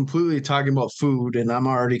completely talking about food and I'm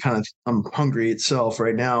already I'm hungry itself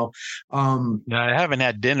right now. Yeah, I haven't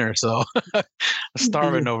had dinner, so I'm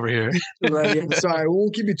starving over here. Right, yeah, sorry, I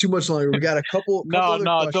won't keep you too much longer. We got a couple No, other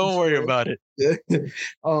questions don't worry for you. about it.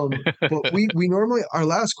 But we normally, our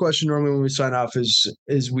last question normally when we sign off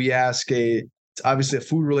is we ask obviously a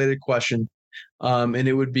food related question, and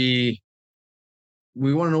it would be,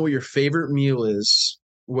 we want to know what your favorite meal is,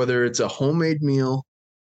 whether it's a homemade meal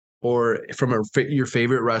or from your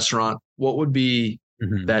favorite restaurant. What would be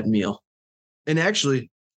Mhm. that meal? And actually,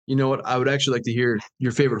 you know what? I would actually like to hear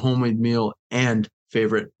your favorite homemade meal and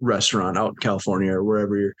favorite restaurant out in California or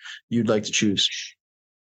wherever you'd like to choose.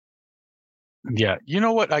 Yeah, you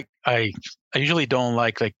know what? I usually don't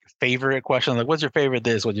like favorite questions. Like, what's your favorite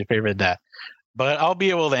this? What's your favorite that? But I'll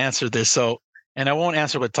be able to answer this. So, and I won't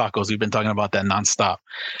answer with tacos. We've been talking about that nonstop.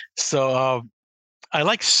 So, I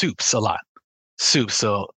like soups a lot. Soups.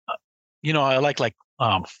 So, I like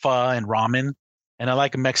pho and ramen, and I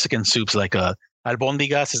like Mexican soups like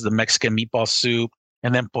albondigas is the Mexican meatball soup,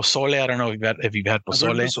 and then pozole. I don't know if you've had I've heard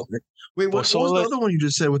pozole. pozole. Wait, what was the Pozole- other one you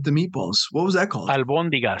just said with the meatballs? What was that called?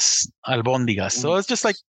 Albondigas. So it's just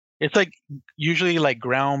it's like usually like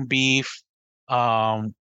ground beef,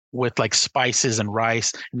 with like spices and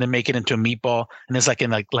rice, and then make it into a meatball, and it's like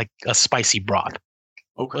in like a spicy broth.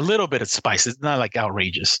 Okay. A little bit of spice. It's not like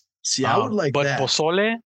outrageous. See, I would like but that.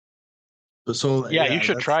 pozole, Pozole, yeah, you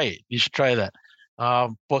should try it. You should try that.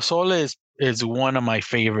 Pozole is one of my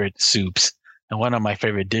favorite soups and one of my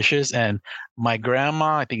favorite dishes. And my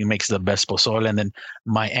grandma, I think, makes the best pozole. And then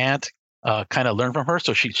my aunt kind of learned from her,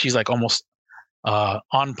 so she's like almost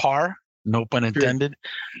on par. No pun intended.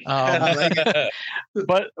 I like it.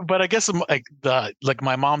 But I guess like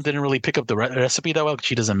my mom didn't really pick up the recipe that well.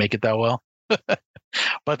 She doesn't make it that well.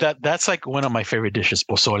 But that's like one of my favorite dishes,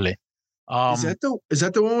 pozole. Is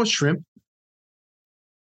that the one with shrimp?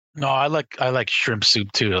 No, I like shrimp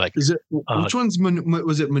soup too. Like, Is it which one's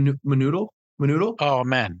was it menudo? Menudo? oh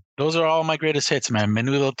man, those are all my greatest hits, man.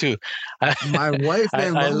 Menudo too. My wife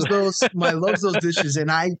man I loves those. Loves those dishes,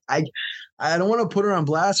 and I don't want to put her on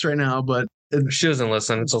blast right now, but she doesn't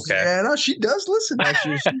listen. It's okay. Yeah, no, she does listen.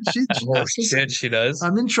 Actually, she Oh, does listen. shit, she does.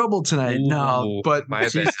 I'm in trouble tonight. No, Ooh, but my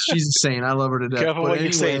bad. she's insane. I love her to death. Careful But what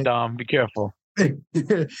you say, Dom. Be careful.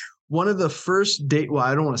 One of the first well,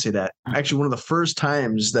 I don't want to say that. Actually, one of the first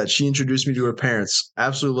times that she introduced me to her parents,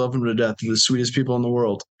 absolutely love them to death. They're the sweetest people in the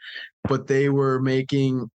world. But they were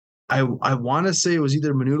making, I want to say it was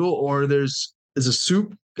either menudo or there's a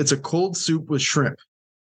soup. It's a cold soup with shrimp.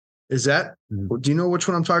 Is that? Do you know which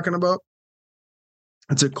one I'm talking about?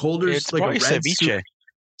 It's a colder, It's like a probably red ceviche.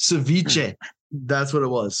 soup. Ceviche. That's what it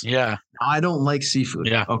was. Yeah. I don't like seafood.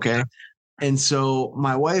 Yeah. Okay. And so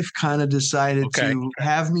my wife kind of decided to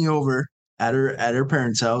have me over at her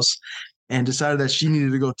parents' house and decided that she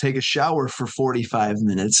needed to go take a shower for 45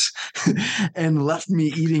 minutes and left me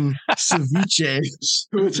eating ceviche,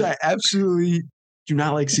 which I absolutely do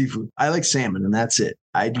not like seafood. I like salmon and that's it.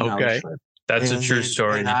 I do not like shrimp. That's a true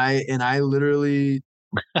story. And I literally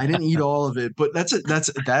I didn't eat all of it, but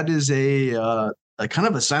that is a kind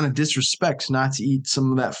of a sign of disrespect not to eat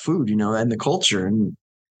some of that food, and the culture. And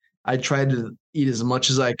I tried to eat as much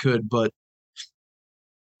as I could, but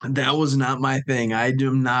that was not my thing. I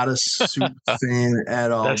am not a soup fan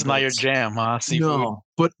at all. That's not your jam, huh? Seafood? No,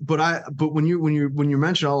 but when you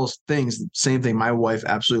mention all those things, same thing. My wife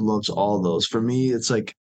absolutely loves all of those. For me, it's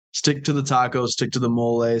like stick to the tacos, stick to the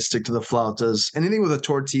mole, stick to the flautas. Anything with a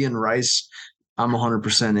tortilla and rice, I'm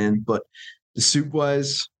 100% in. But the soup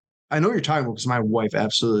wise, I know what you're talking about because my wife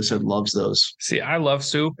absolutely said loves those. See, I love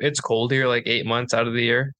soup. It's cold here like 8 months out of the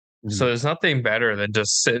year. Mhm. So there's nothing better than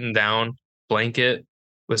just sitting down, blanket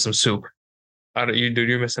with some soup.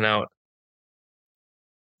 You're missing out.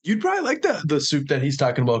 You'd probably like the soup that he's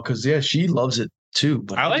talking about because she loves it too.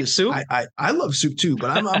 But I like soup. I love soup too, but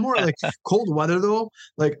I'm more like cold weather though.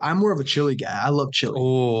 Like I'm more of a chili guy. I love chili.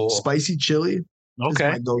 Oh, Spicy chili is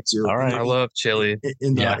Okay. my go-to. All right. I love chili.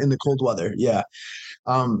 in the cold weather. Yeah.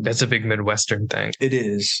 That's a big Midwestern thing. It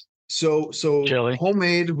is. So Chili.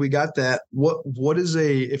 Homemade, we got that. What is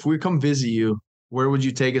if we come visit you, where would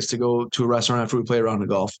you take us to go to a restaurant after we play around the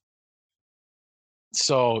golf?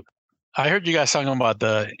 So I heard you guys talking about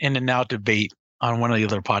the In-N-Out debate on one of the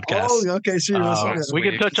other podcasts. Oh, okay. We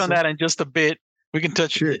can touch on that in just a bit.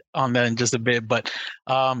 Sure. On that in just a bit. But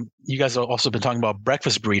you guys have also been talking about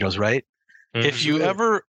breakfast burritos, right? Mhm. If you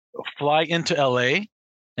ever fly into LA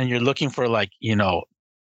and you're looking for if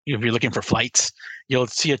you're looking for flights, you'll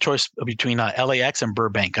see a choice between LAX and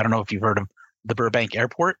Burbank. I don't know if you've heard of the Burbank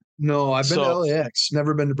Airport. No, I've been to LAX,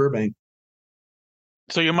 never been to Burbank.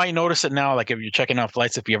 So you might notice it now, like if you're checking out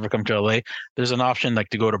flights, if you ever come to LA, there's an option like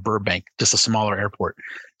to go to Burbank, just a smaller airport.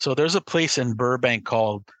 So there's a place in Burbank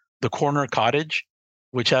called the Corner Cottage,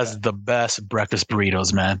 which has the best breakfast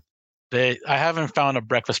burritos, man. I haven't found a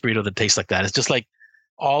breakfast burrito that tastes like that. It's just like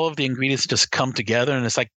all of the ingredients just come together, and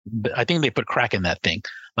it's like I think they put crack in that thing.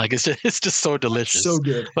 Like it's just so delicious. So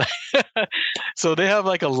good. So they have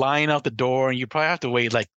like a line out the door, and you probably have to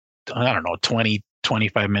wait like, I don't know, 20,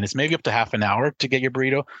 25 minutes, maybe up to half an hour to get your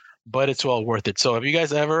burrito, but it's well worth it. So if you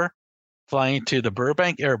guys ever fly into the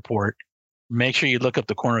Burbank Airport, make sure you look up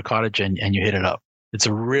the Corner Cottage and you hit it up. It's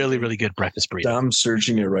a really, really good breakfast burrito. I'm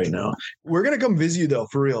searching it right now. We're gonna come visit you though,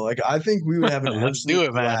 for real. Like I think we would have an Let's do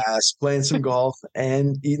it, man. blast playing some golf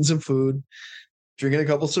and eating some food, drinking a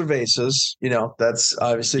couple cervezas. That's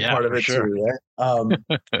obviously part of it too,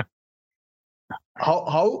 right?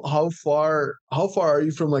 How far are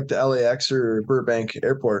you from like the LAX or Burbank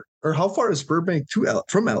Airport, or how far is Burbank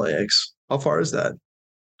from LAX? How far is that?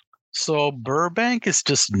 So Burbank is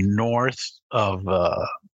just north of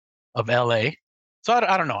LA. So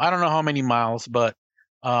I don't know. I don't know how many miles, but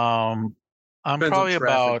I'm Depends probably on traffic,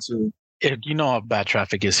 about, too. you know how bad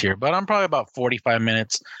traffic is here, but I'm probably about 45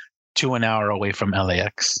 minutes to an hour away from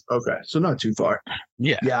LAX. Okay, so not too far.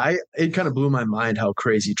 Yeah. It kind of blew my mind how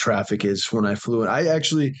crazy traffic is when I flew in. I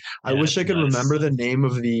wish I could remember the name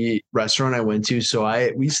of the restaurant I went to.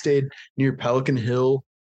 So we stayed near Pelican Hill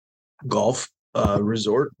Golf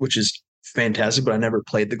Resort, which is fantastic, but I never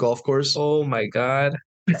played the golf course. Oh my God.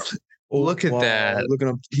 Look at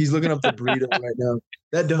that. He's looking up the burrito right now.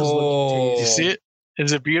 That does look Oh. You tasty. see it?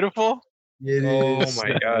 Is it beautiful? It Oh is.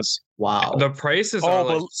 my gosh. Wow. The prices Oh, are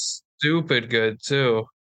but- like stupid good too.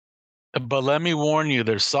 But let me warn you,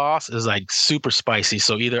 their sauce is like super spicy.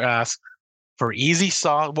 So either ask for easy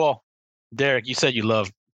sauce. Well, Derek, you said you like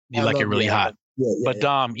it really hot. Yeah, But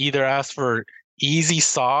Dom, either ask for easy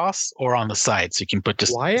sauce or on the side, so you can put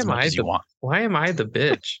just Why as am much I as you the- want. Why am I the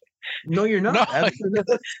bitch? No, you're not. No.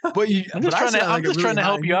 But I'm just trying to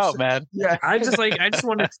help you out, man. Yeah, I just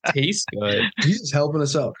want it to taste good. he's just helping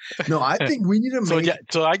us out. No, I think we need to So make yeah,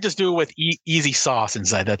 so I just do it with easy sauce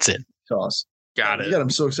inside. That's it. sauce. Got You it. got him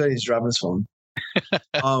so excited he's dropping his phone.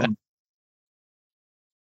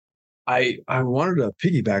 I wanted to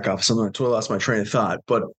piggyback off something. I totally lost my train of thought,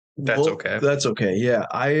 but That's okay. That's okay. Yeah,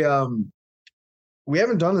 we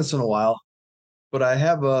haven't done this in a while, but I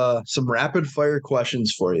have some rapid fire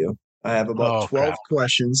questions for you. I have about 12 crap.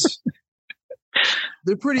 questions.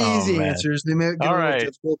 They're pretty Oh, easy man. answers. They may get All a little right.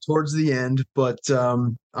 difficult towards the end, but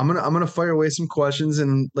I'm gonna fire away some questions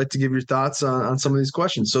and like to give your thoughts on some of these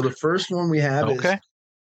questions. So the first one we have is, Okay.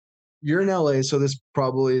 you're in LA, so this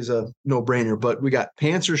probably is a no-brainer, but we got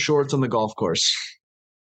pants or shorts on the golf course?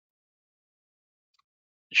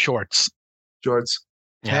 Shorts. Shorts.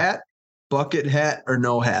 Yeah. Hat, bucket hat, or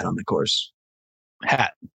no hat on the course?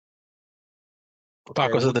 Hat.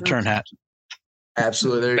 Tacos Okay, of the turn hat.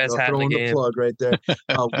 Absolutely. There you Best go. hat in the Throwing the game. plug right there.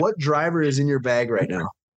 What driver is in your bag right now?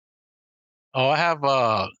 Oh, I have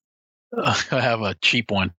I have a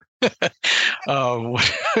cheap one. uh,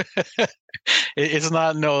 it's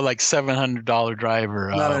not no like $700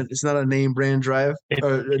 driver. It's not a name brand drive.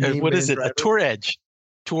 What is it? A Tour Edge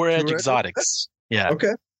Exotics. Yeah.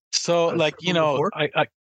 Okay. So I've like, heard of them before.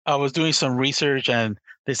 I was doing some research and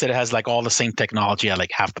they said it has like all the same technology at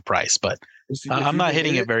like half the price, but I'm not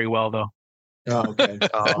hitting it very well though. Oh, okay.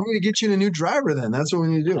 I'm going to get you a new driver then. That's what we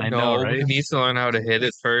need to do. I know, right? You need to learn how to hit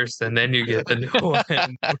it first, and then you get the new one.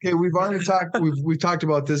 Okay, we've already talked. We've talked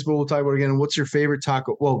about this, but we'll talk about it again. What's your favorite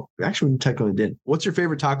taco? Well, actually, we technically didn't. What's your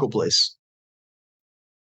favorite taco place?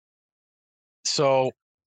 So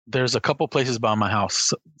there's a couple places by my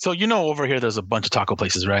house. So over here there's a bunch of taco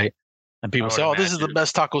places, right? And people say, "Oh, this is the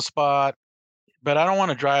best taco spot," but I don't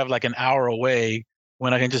want to drive like an hour away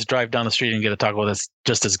when I can just drive down the street and get a taco that's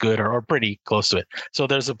just as good or pretty close to it. So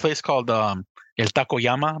there's a place called El Taco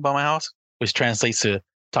Llama by my house, which translates to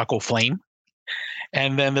Taco Flame.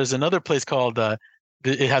 And then there's another place called,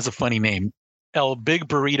 it has a funny name, El Big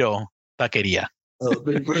Burrito Taqueria. El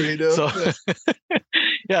Big Burrito. So,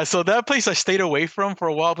 yeah, so that place I stayed away from for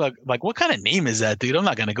a while. Like, what kind of name is that, dude? I'm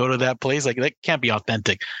not gonna go to that place. Like, that can't be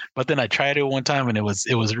authentic. But then I tried it one time, and it was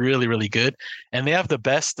really, really good. And they have the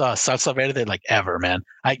best salsa verde like ever, man.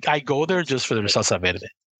 I go there just for their salsa verde.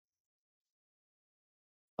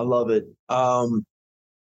 I love it.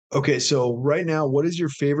 Okay, so right now, what is your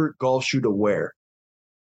favorite golf shoe to wear?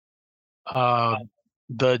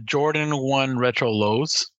 The Jordan 1 Retro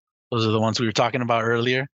Lows. Those are the ones we were talking about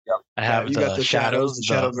earlier. Yep. I have you got the shadows,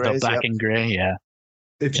 the black and gray. Yeah.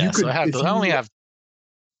 If you could, so I have those. I only have.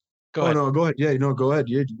 Go ahead. No, go ahead. Yeah, no, go ahead.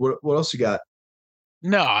 What else you got?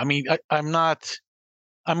 No, I mean, I'm not.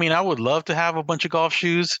 I mean, I would love to have a bunch of golf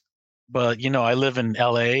shoes, but I live in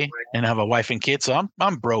LA and have a wife and kids, so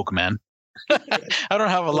I'm broke, man. I don't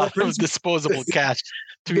have a lot of disposable cash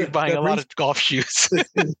to be buying a lot of golf shoes.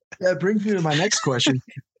 That brings me to my next question.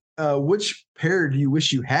 Which pair do you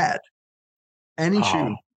wish you had? Any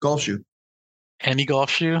shoe, golf shoe. Any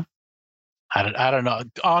golf shoe? I don't know.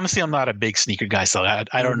 Honestly, I'm not a big sneaker guy, so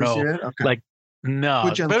I don't know. Okay. Like, no,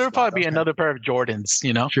 but it'll probably be another pair of Jordans.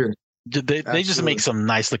 Sure. They just make some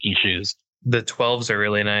nice looking shoes. The 12s are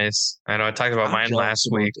really nice. I know I talked about mine last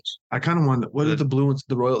week. I kind of want. What are the blue ones?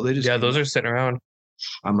 The Royal. They just those are sitting around.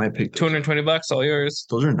 I might pick $220, all yours.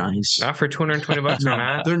 Those are nice. Not for $220, no, or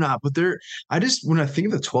not. They're not, but they're. When I think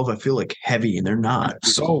of the 12, I feel like heavy, and they're not.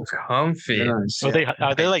 So comfy. Nice.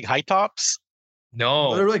 Are they like high tops?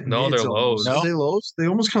 No, they're like no, they're lows. No? Are they lows? They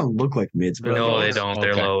almost kind of look like mids. But no, they don't.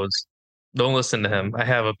 They're lows. Don't listen to him. I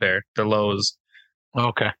have a pair. They're lows.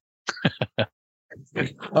 Okay.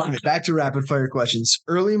 Okay, back to rapid fire questions.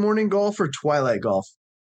 Early morning golf or twilight golf?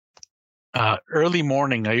 Early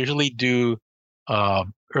morning. I usually do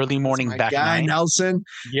early morning back nine. Nelson.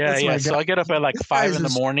 Yeah. So I get up at like 5 in the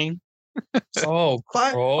morning. Oh,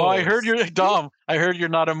 I heard you're Dom. I heard you're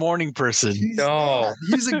not a morning person. He's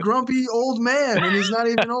a grumpy old man, and he's not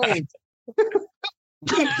even old.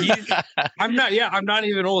 I'm not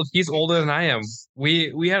even old. He's older than I am.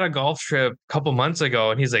 We had a golf trip a couple months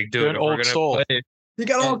ago, and he's like, "Dude, if we're gonna play." He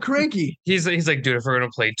got all cranky. He's like, "Dude, if we're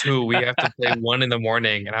gonna play 2, we have to play 1 in the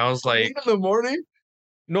morning." And I was like, 1 in the morning?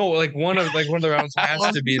 No, like one of the rounds has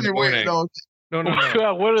to be in the morning. No.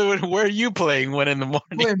 Where are you playing 1 in the morning?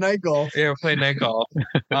 Playing night golf. Yeah, we're playing night golf.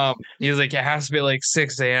 He was like, it has to be like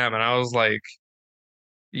 6 a.m. And I was like,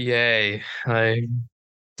 yay. Like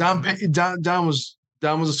Don was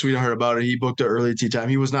a sweetheart about it. He booked an early tee time.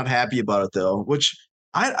 He was not happy about it though, which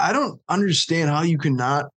I don't understand how you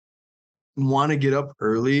cannot want to get up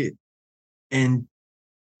early and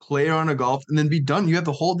play on a golf and then be done. You have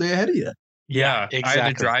the whole day ahead of you. Yeah, exactly. I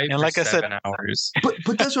had to drive and like 7 hours.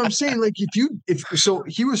 But that's what I'm saying. Like so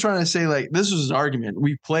he was trying to say like this was his argument.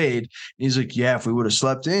 We played. And he's like, yeah, if we would have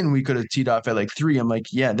slept in, we could have teed off at like 3. I'm like,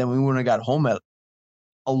 yeah, then we wouldn't have got home at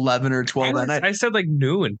 11 or 12 that night. I said like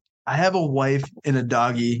noon. I have a wife and a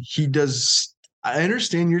doggy. He does. I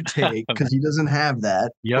understand your take because he doesn't have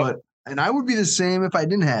that. Yeah. And I would be the same if I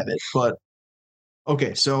didn't have it. But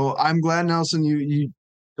okay, so I'm glad, Nelson, you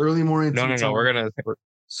early morning. No.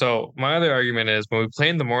 So my other argument is when we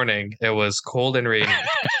played in the morning, it was cold and rainy.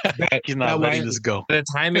 He's not letting this go. The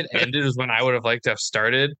time it ended is when I would have liked to have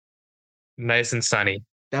started. Nice and sunny.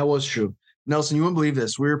 That was true. Nelson, you wouldn't believe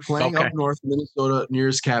this. We were playing up north Minnesota near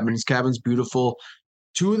his cabin. His cabin's beautiful.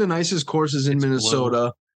 2 of the nicest courses in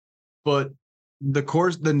Minnesota. But the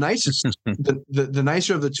nicest, the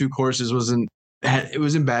nicer of the 2 courses was in bad.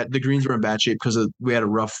 The greens were in bad shape because we had a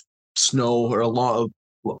rough snow or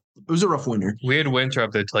it was a rough winter. We had winter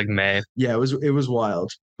up there to like May. Yeah, it was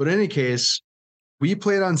wild. But in any case, we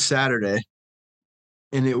played on Saturday,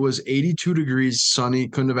 and it was 82 degrees, sunny.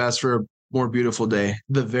 Couldn't have asked for a more beautiful day.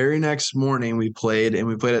 The very next morning we played, and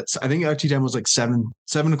we played at, I think our tea time was like 7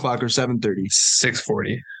 o'clock or 7:30.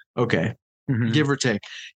 6:40. Okay, Mhm. give or take.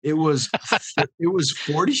 It was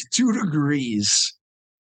 42 degrees,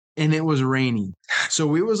 and it was raining.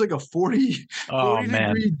 So it was like a 40 Oh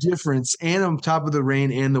man. degree difference, and on top of the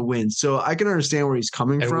rain and the wind. So I can understand where he's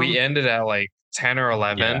coming And from. we ended at like 10 or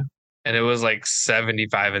 11, and it was like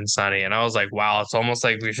 75 and sunny. And I was like, wow, it's almost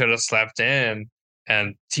like we should have slept in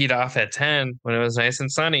and teed off at 10 when it was nice and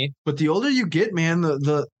sunny. But the older you get, man,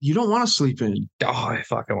 the you don't want to sleep in. Oh, I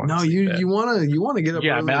fucking want No, to sleep in. you want to get up.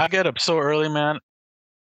 Yeah, early. man. I get up so early, man.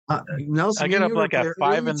 Nelson, I get me up and you like will at play 5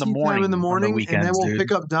 early in the tea time in the morning on the morning, and then weekends, we'll dude.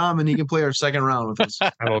 pick up Dom, and he can play our second round with us.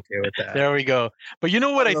 I'm okay with that. There we go. But you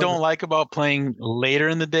know what I love don't it. like about playing later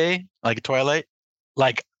in the day, like twilight?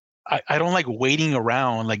 Like I don't like waiting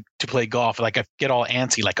around like to play golf. Like I get all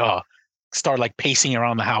antsy, like start like pacing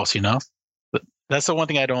around the house, you know? But that's the one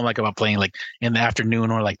thing I don't like about playing like in the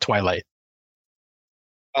afternoon or like twilight.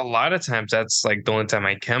 A lot of times that's like the only time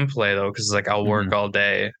I can play though, because like I'll work all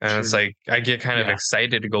day, and it's Sure. like I get kind of Yeah.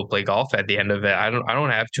 excited to go play golf at the end of it. I don't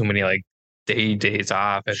have too many like days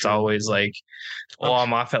off. It's Sure. always like, oh,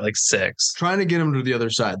 I'm off at like 6. Trying to get him to the other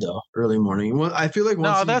side though, early morning. Well, I feel like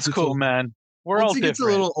once No, he that's gets cool, a- man. We're all Once he gets a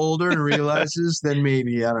different. little older and realizes, then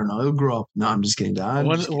maybe I don't know. He'll grow up. No, I'm just kidding. Don. I'm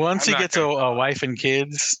Once just kidding. once he I'm not gets a wife and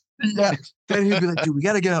kids, Yeah. Then he'll be like, dude, we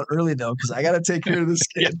got to get out early though, because I got to take care of this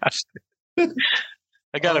kid.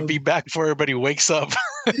 I gotta be back before everybody wakes up.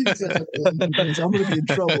 Exactly. I'm gonna be in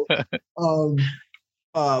trouble.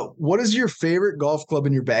 What is your favorite golf club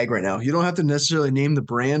in your bag right now? You don't have to necessarily name the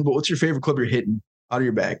brand, but what's your favorite club you're hitting out of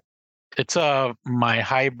your bag? It's my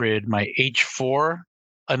hybrid, my H4,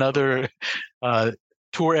 another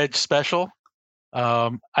Tour Edge special.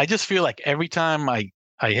 I just feel like every time I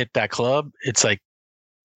hit that club, it's like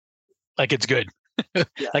it's good.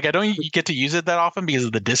 Like I don't get to use it that often because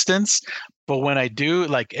of the distance, but when I do,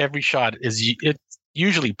 like every shot it's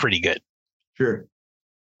usually pretty good. Sure.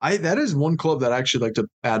 That is one club that I actually like to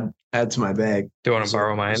add to my bag. Do you want to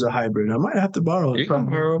borrow mine? It's a hybrid. I might have to borrow it. You can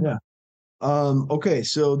borrow. Yeah. Okay,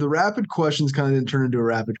 so the rapid questions kind of didn't turn into a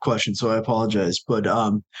rapid question, so I apologize. But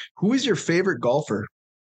who is your favorite golfer?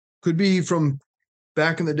 Could be from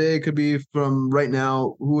back in the day, could be from right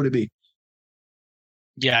now. Who would it be?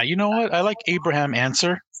 Yeah, you know what? I like Abraham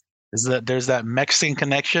Answer. There's that Mexican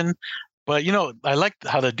connection, but I like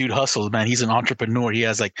how the dude hustles, man. He's an entrepreneur. He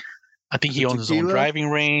has I think he owns his own Tequila? driving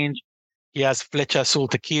range. He has Flecha Azul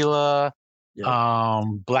tequila,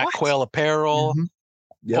 Black What? Quail apparel, Mhm.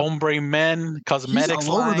 Yep. Hombre Men He's cosmetics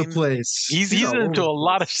all over line. the place. He's all into over a the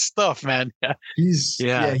lot of place. stuff, man. He's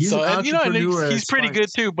he's So an and entrepreneur. he's pretty good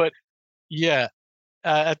too. But yeah,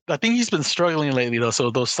 I think he's been struggling lately though.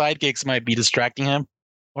 So those side gigs might be distracting him,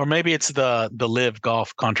 or maybe it's the live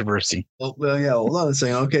golf controversy. Well, yeah. Hold on a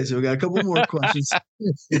second. Okay, so we got a couple more questions.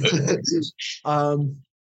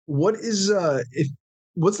 What is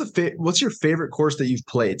what's your favorite course that you've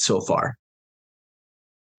played so far?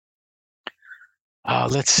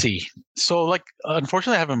 Let's see. So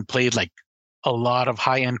unfortunately, I haven't played a lot of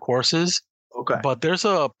high end courses, Okay. but there's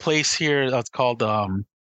a place here that's called a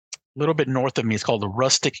little bit north of me. It's called the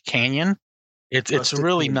Rustic Canyon. It's Rustic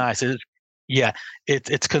really Canyon. nice.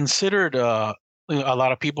 It's considered a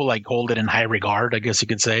lot of people hold it in high regard, I guess you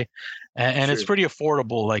could say, and it's Sure. pretty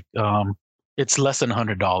affordable. It's less than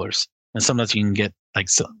 $100, and sometimes you can get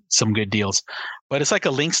some good deals. But it's like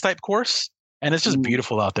a links type course, and it's just Ooh.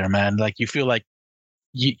 beautiful out there, man. You feel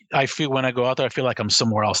I feel when I go out there, I feel like I'm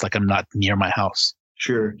somewhere else, like I'm not near my house.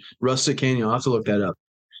 Sure. Rustic Canyon. I'll have to look that up.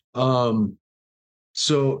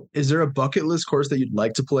 So is there a bucket list course that you'd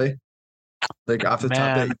like to play? Like off the top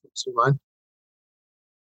that Man. you put in mind?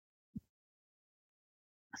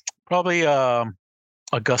 Probably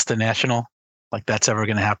Augusta National, like that's ever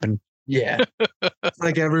going to happen. Yeah. It's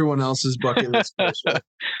like everyone else's bucket list course. Right?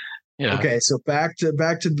 Yeah. Okay, so back to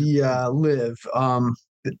the live.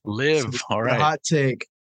 Live. So All the right. hot take.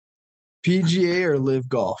 PGA or live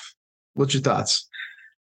golf? What's your thoughts?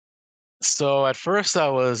 So at first I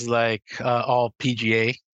was all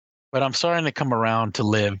PGA, but I'm starting to come around to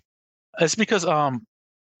live. It's because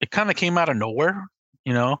it kind of came out of nowhere,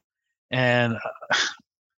 and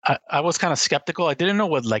I was kind of skeptical. I didn't know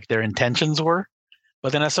what their intentions were,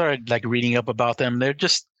 but then I started reading up about them.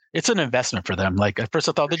 It's an investment for them. At first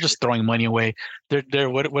I thought they're just throwing money away. They're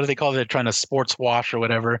what do they call it? They're trying to sports wash or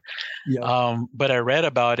whatever. Yeah. But I read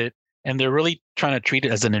about it, and they're really trying to treat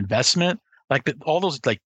it as an investment. All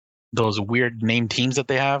those weird name teams that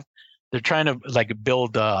they have, they're trying to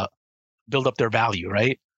build up their value,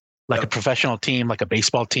 right? A professional team, like a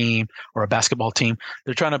baseball team or a basketball team.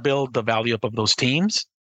 They're trying to build the value up of those teams.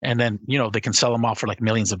 and then they can sell them off for like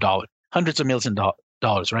millions of dollars, hundreds of millions of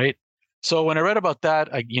dollars, right? So when I read about that,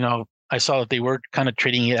 I saw that they were kind of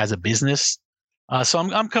treating it as a business. So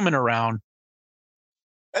I'm coming around.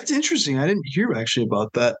 That's interesting. I didn't hear actually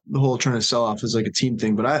about that. The whole trying to sell off is like a team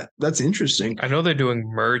thing, but that's interesting. I know they're doing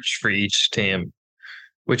merch for each team,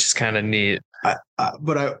 which is kind of neat.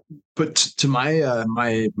 But to my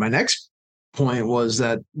my next point was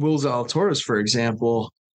that Will Zalatoris, for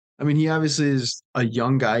example, I mean, he obviously is a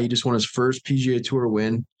young guy. He just won his first PGA Tour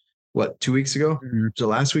win, 2 weeks ago? Mhm. Was it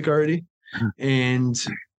last week already? And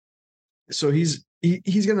so he's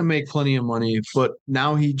going to make plenty of money, but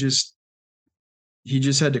now he just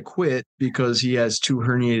had to quit because he has 2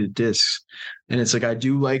 herniated discs. And it's like, I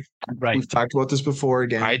do like, Right. we've talked about this before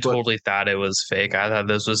again. I totally thought it was fake. I thought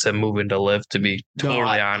this was him moving to live, to be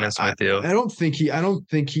totally honest with you. I don't think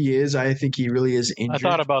he is. I think he really is injured. I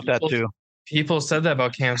thought about that too. People said that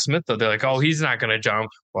about Cam Smith, though. They're like, oh, he's not going to jump.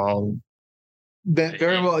 Well, that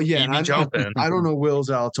very well, yeah. He'd be jumping. I don't know Will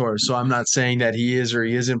Zalatoris, so I'm not saying that he is or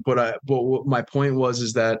he isn't. But what my point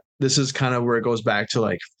is that this is kind of where it goes back to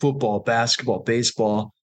like football, basketball,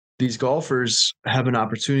 baseball. These golfers have an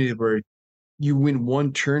opportunity where you win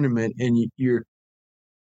one tournament and you're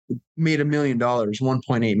made $1 million,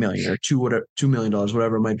 1.8 million, or $2 million,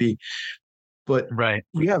 whatever it might be. But right,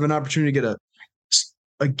 you have an opportunity to get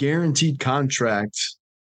a guaranteed contract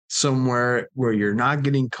somewhere where you're not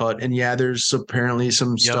getting cut. And yeah, there's apparently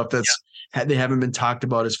some stuff they haven't been talked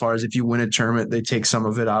about as far as if you win a tournament, they take some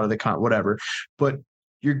of it out of the whatever. But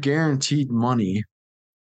you're guaranteed money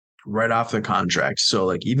right off the contract. So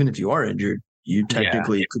like, even if you are injured, you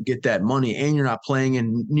technically could get that money, and you're not playing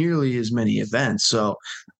in nearly as many events. So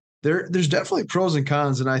there's definitely pros and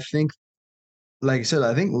cons. And I think, like I said,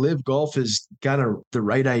 I think Live Golf has got the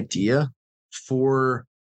right idea for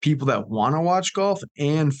people that want to watch golf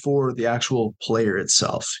and for the actual player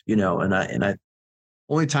itself, and I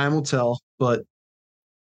only time will tell, but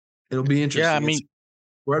it'll be interesting. Yeah, I mean,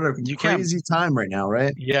 we're at a crazy time right now,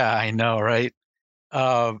 right? Yeah, I know, right?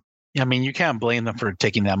 I mean, you can't blame them for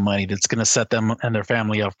taking that money. That's going to set them and their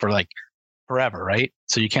family up for like forever, right?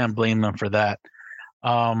 So you can't blame them for that.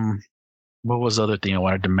 What was the other thing I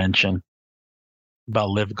wanted to mention about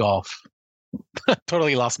Live Golf?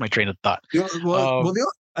 Totally lost my train of thought.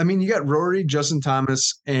 I mean, you got Rory, Justin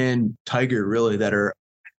Thomas, and Tiger really that are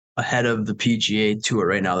ahead of the PGA Tour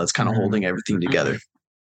right now. That's kind of holding everything together.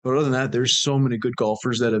 But other than that, there's so many good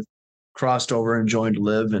golfers that have crossed over and joined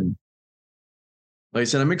Live. And like I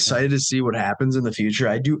said, I'm excited to see what happens in the future.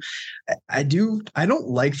 I don't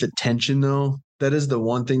like the tension though. That is the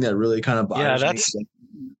one thing that really kind of bothers me.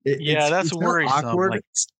 That's worrisome. Awkward.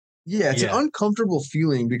 It's an uncomfortable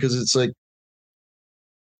feeling because it's like,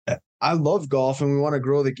 I love golf and we want to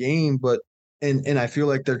grow the game, but and I feel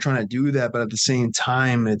like they're trying to do that, but at the same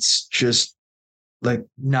time, it's just like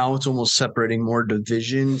now it's almost separating more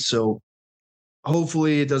division. So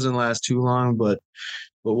hopefully it doesn't last too long, but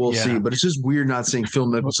we'll see. But it's just weird not seeing Phil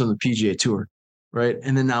Mickelson on the PGA Tour, right?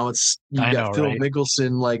 And then now you got Phil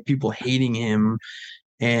Mickelson, like people hating him,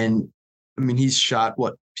 and I mean he's shot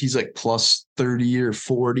he's like plus 30 or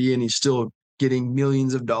 40, and he's still getting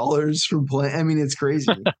millions of dollars from playing. I mean, it's crazy.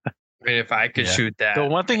 I mean, if I could shoot that. The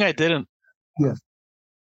one thing I didn't.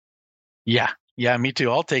 Yeah, me too.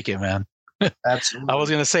 I'll take it, man. Absolutely. I was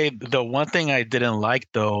gonna say the one thing I didn't like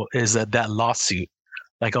though is that lawsuit.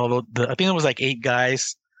 Like, although I think it was like 8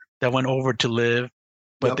 guys that went over to Live,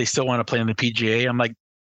 but they still want to play in the PGA. I'm like,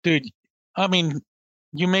 dude, I mean,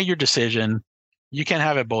 you made your decision. You can't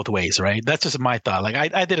have it both ways, right? That's just my thought. Like,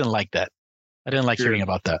 I didn't like that. I didn't like hearing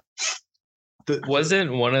about that.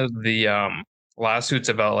 Wasn't one of the lawsuits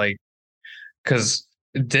about like, because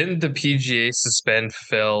didn't the PGA suspend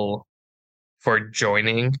Phil for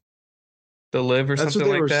joining the Live or That's something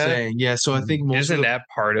what they like were that? saying. Yeah, so I think isn't that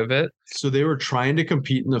part of it? So they were trying to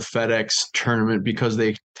compete in the FedEx tournament because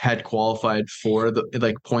they had qualified for the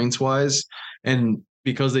like points wise, and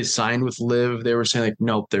because they signed with Live, they were saying like,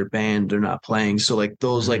 nope, they're banned, they're not playing. So like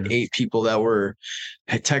those like 8 people that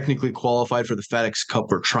had technically qualified for the FedEx Cup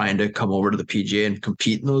were trying to come over to the PGA and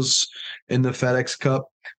compete in the FedEx Cup.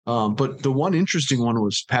 But the one interesting one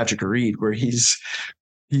was Patrick Reed, where he's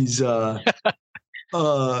I've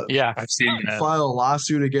seen that. file a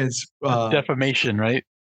lawsuit against defamation, right?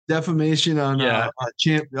 Defamation on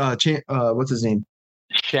what's his name?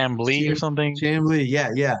 Chambly or something. Chambly,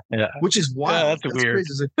 yeah. Which is wild. Yeah, that's weird.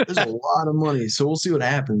 Crazy. There's a lot of money, so we'll see what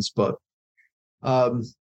happens. But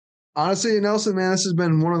honestly, Nelson, man, this has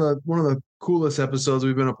been one of the coolest episodes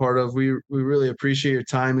we've been a part of. We really appreciate your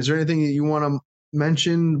time. Is there anything that you want to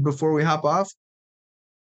mention before we hop off?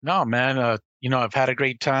 No, man. I've had a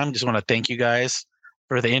great time. Just want to thank you guys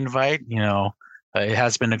for the invite. It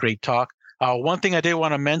has been a great talk. One thing I did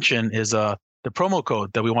want to mention is the promo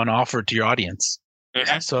code that we want to offer to your audience.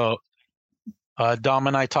 So Dom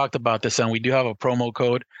and I talked about this, and we do have a promo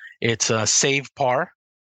code. It's Save Par.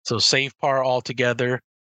 So Save Par all together.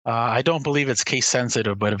 I don't believe it's case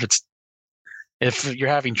sensitive, but if you're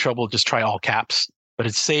having trouble, just try all caps. But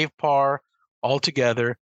it's Save Par all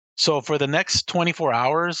together. So for the next 24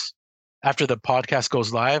 hours after the podcast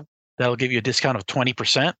goes live, that'll give you a discount of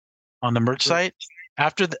 20% on the merch site.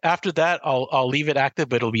 After that, I'll leave it active,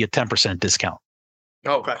 but it'll be a 10% discount.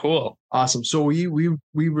 Oh, cool. Awesome. So we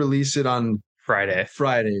release it on Friday.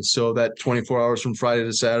 So that 24 hours from Friday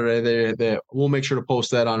to Saturday, they we'll make sure to post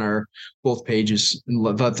that on our both pages and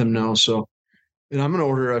let them know. So, and I'm gonna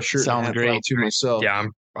order a shirt. Sounds great. To myself. Yeah,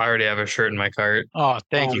 I already have a shirt in my cart. Oh,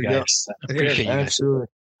 thank you guys. I appreciate you guys. Absolutely.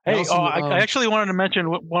 Hey, Also, I actually wanted to mention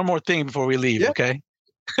one more thing before we leave. Yeah. Okay.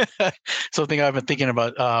 Something I've been thinking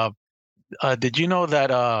about. Did you know that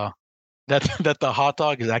that the hot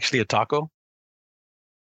dog is actually a taco?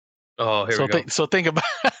 Oh, here we go. So think about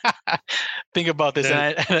think about this.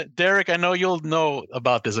 And Derek, I know you'll know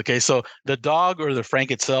about this. Okay, so the dog or the frank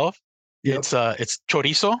itself, it's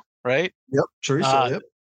chorizo, right? Yep, chorizo. Yep.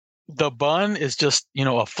 The bun is just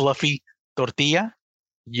a fluffy tortilla.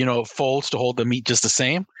 Folds to hold the meat just the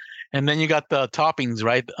same, and then you got the toppings,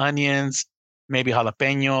 right? The onions, maybe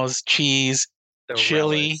jalapenos, cheese,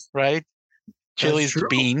 chili, right? Chili's the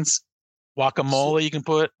beans. Guacamole you can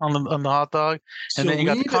put on the hot dog, and then you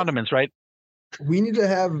got the condiments, right? We need to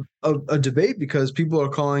have a debate because people are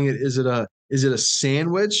calling it. Is it a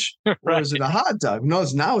sandwich or is it a hot dog? No,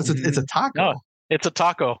 it's a taco. No, it's a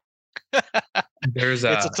taco. It's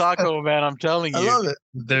a taco, man. I'm telling you. I love it.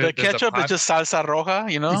 The ketchup is just salsa roja,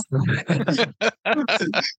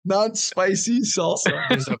 non-spicy salsa.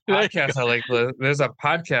 There's a podcast I like. There's a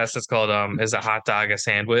podcast that's called "Is a Hot Dog a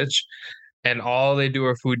Sandwich?" And all they do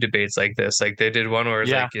are food debates like this. Like they did one where it's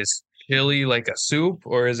like, is chili like a soup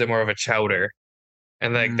or is it more of a chowder?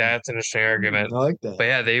 And that's an interesting argument. I like that. But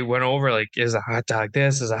yeah, they went over like, is a hot dog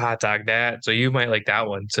this? Is a hot dog that? So you might like that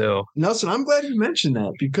one too. Nelson, I'm glad you mentioned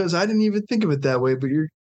that because I didn't even think of it that way. But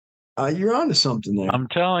you're onto something there. I'm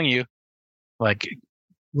telling you, like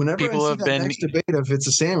whenever people I see that next debate if it's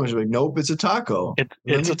a sandwich, I'm like, nope, it's a taco.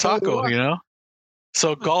 It's a taco,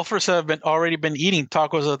 So golfers have already been eating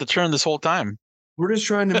tacos at the turn this whole time. We're just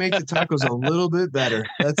trying to make the tacos a little bit better.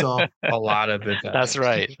 That's all. A lot of it better. That's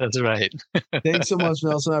right. Thanks so much,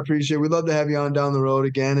 Nelson. I appreciate it. We'd love to have you on down the road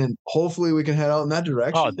again, and hopefully we can head out in that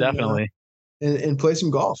direction. Oh, definitely. And play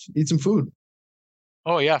some golf, eat some food.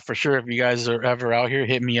 Oh, yeah, for sure. If you guys are ever out here,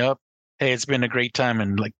 hit me up. Hey, it's been a great time.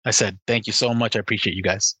 And like I said, thank you so much. I appreciate you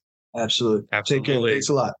guys. Absolutely. Take care. Thanks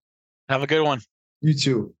a lot. Have a good one. You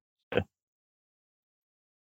too.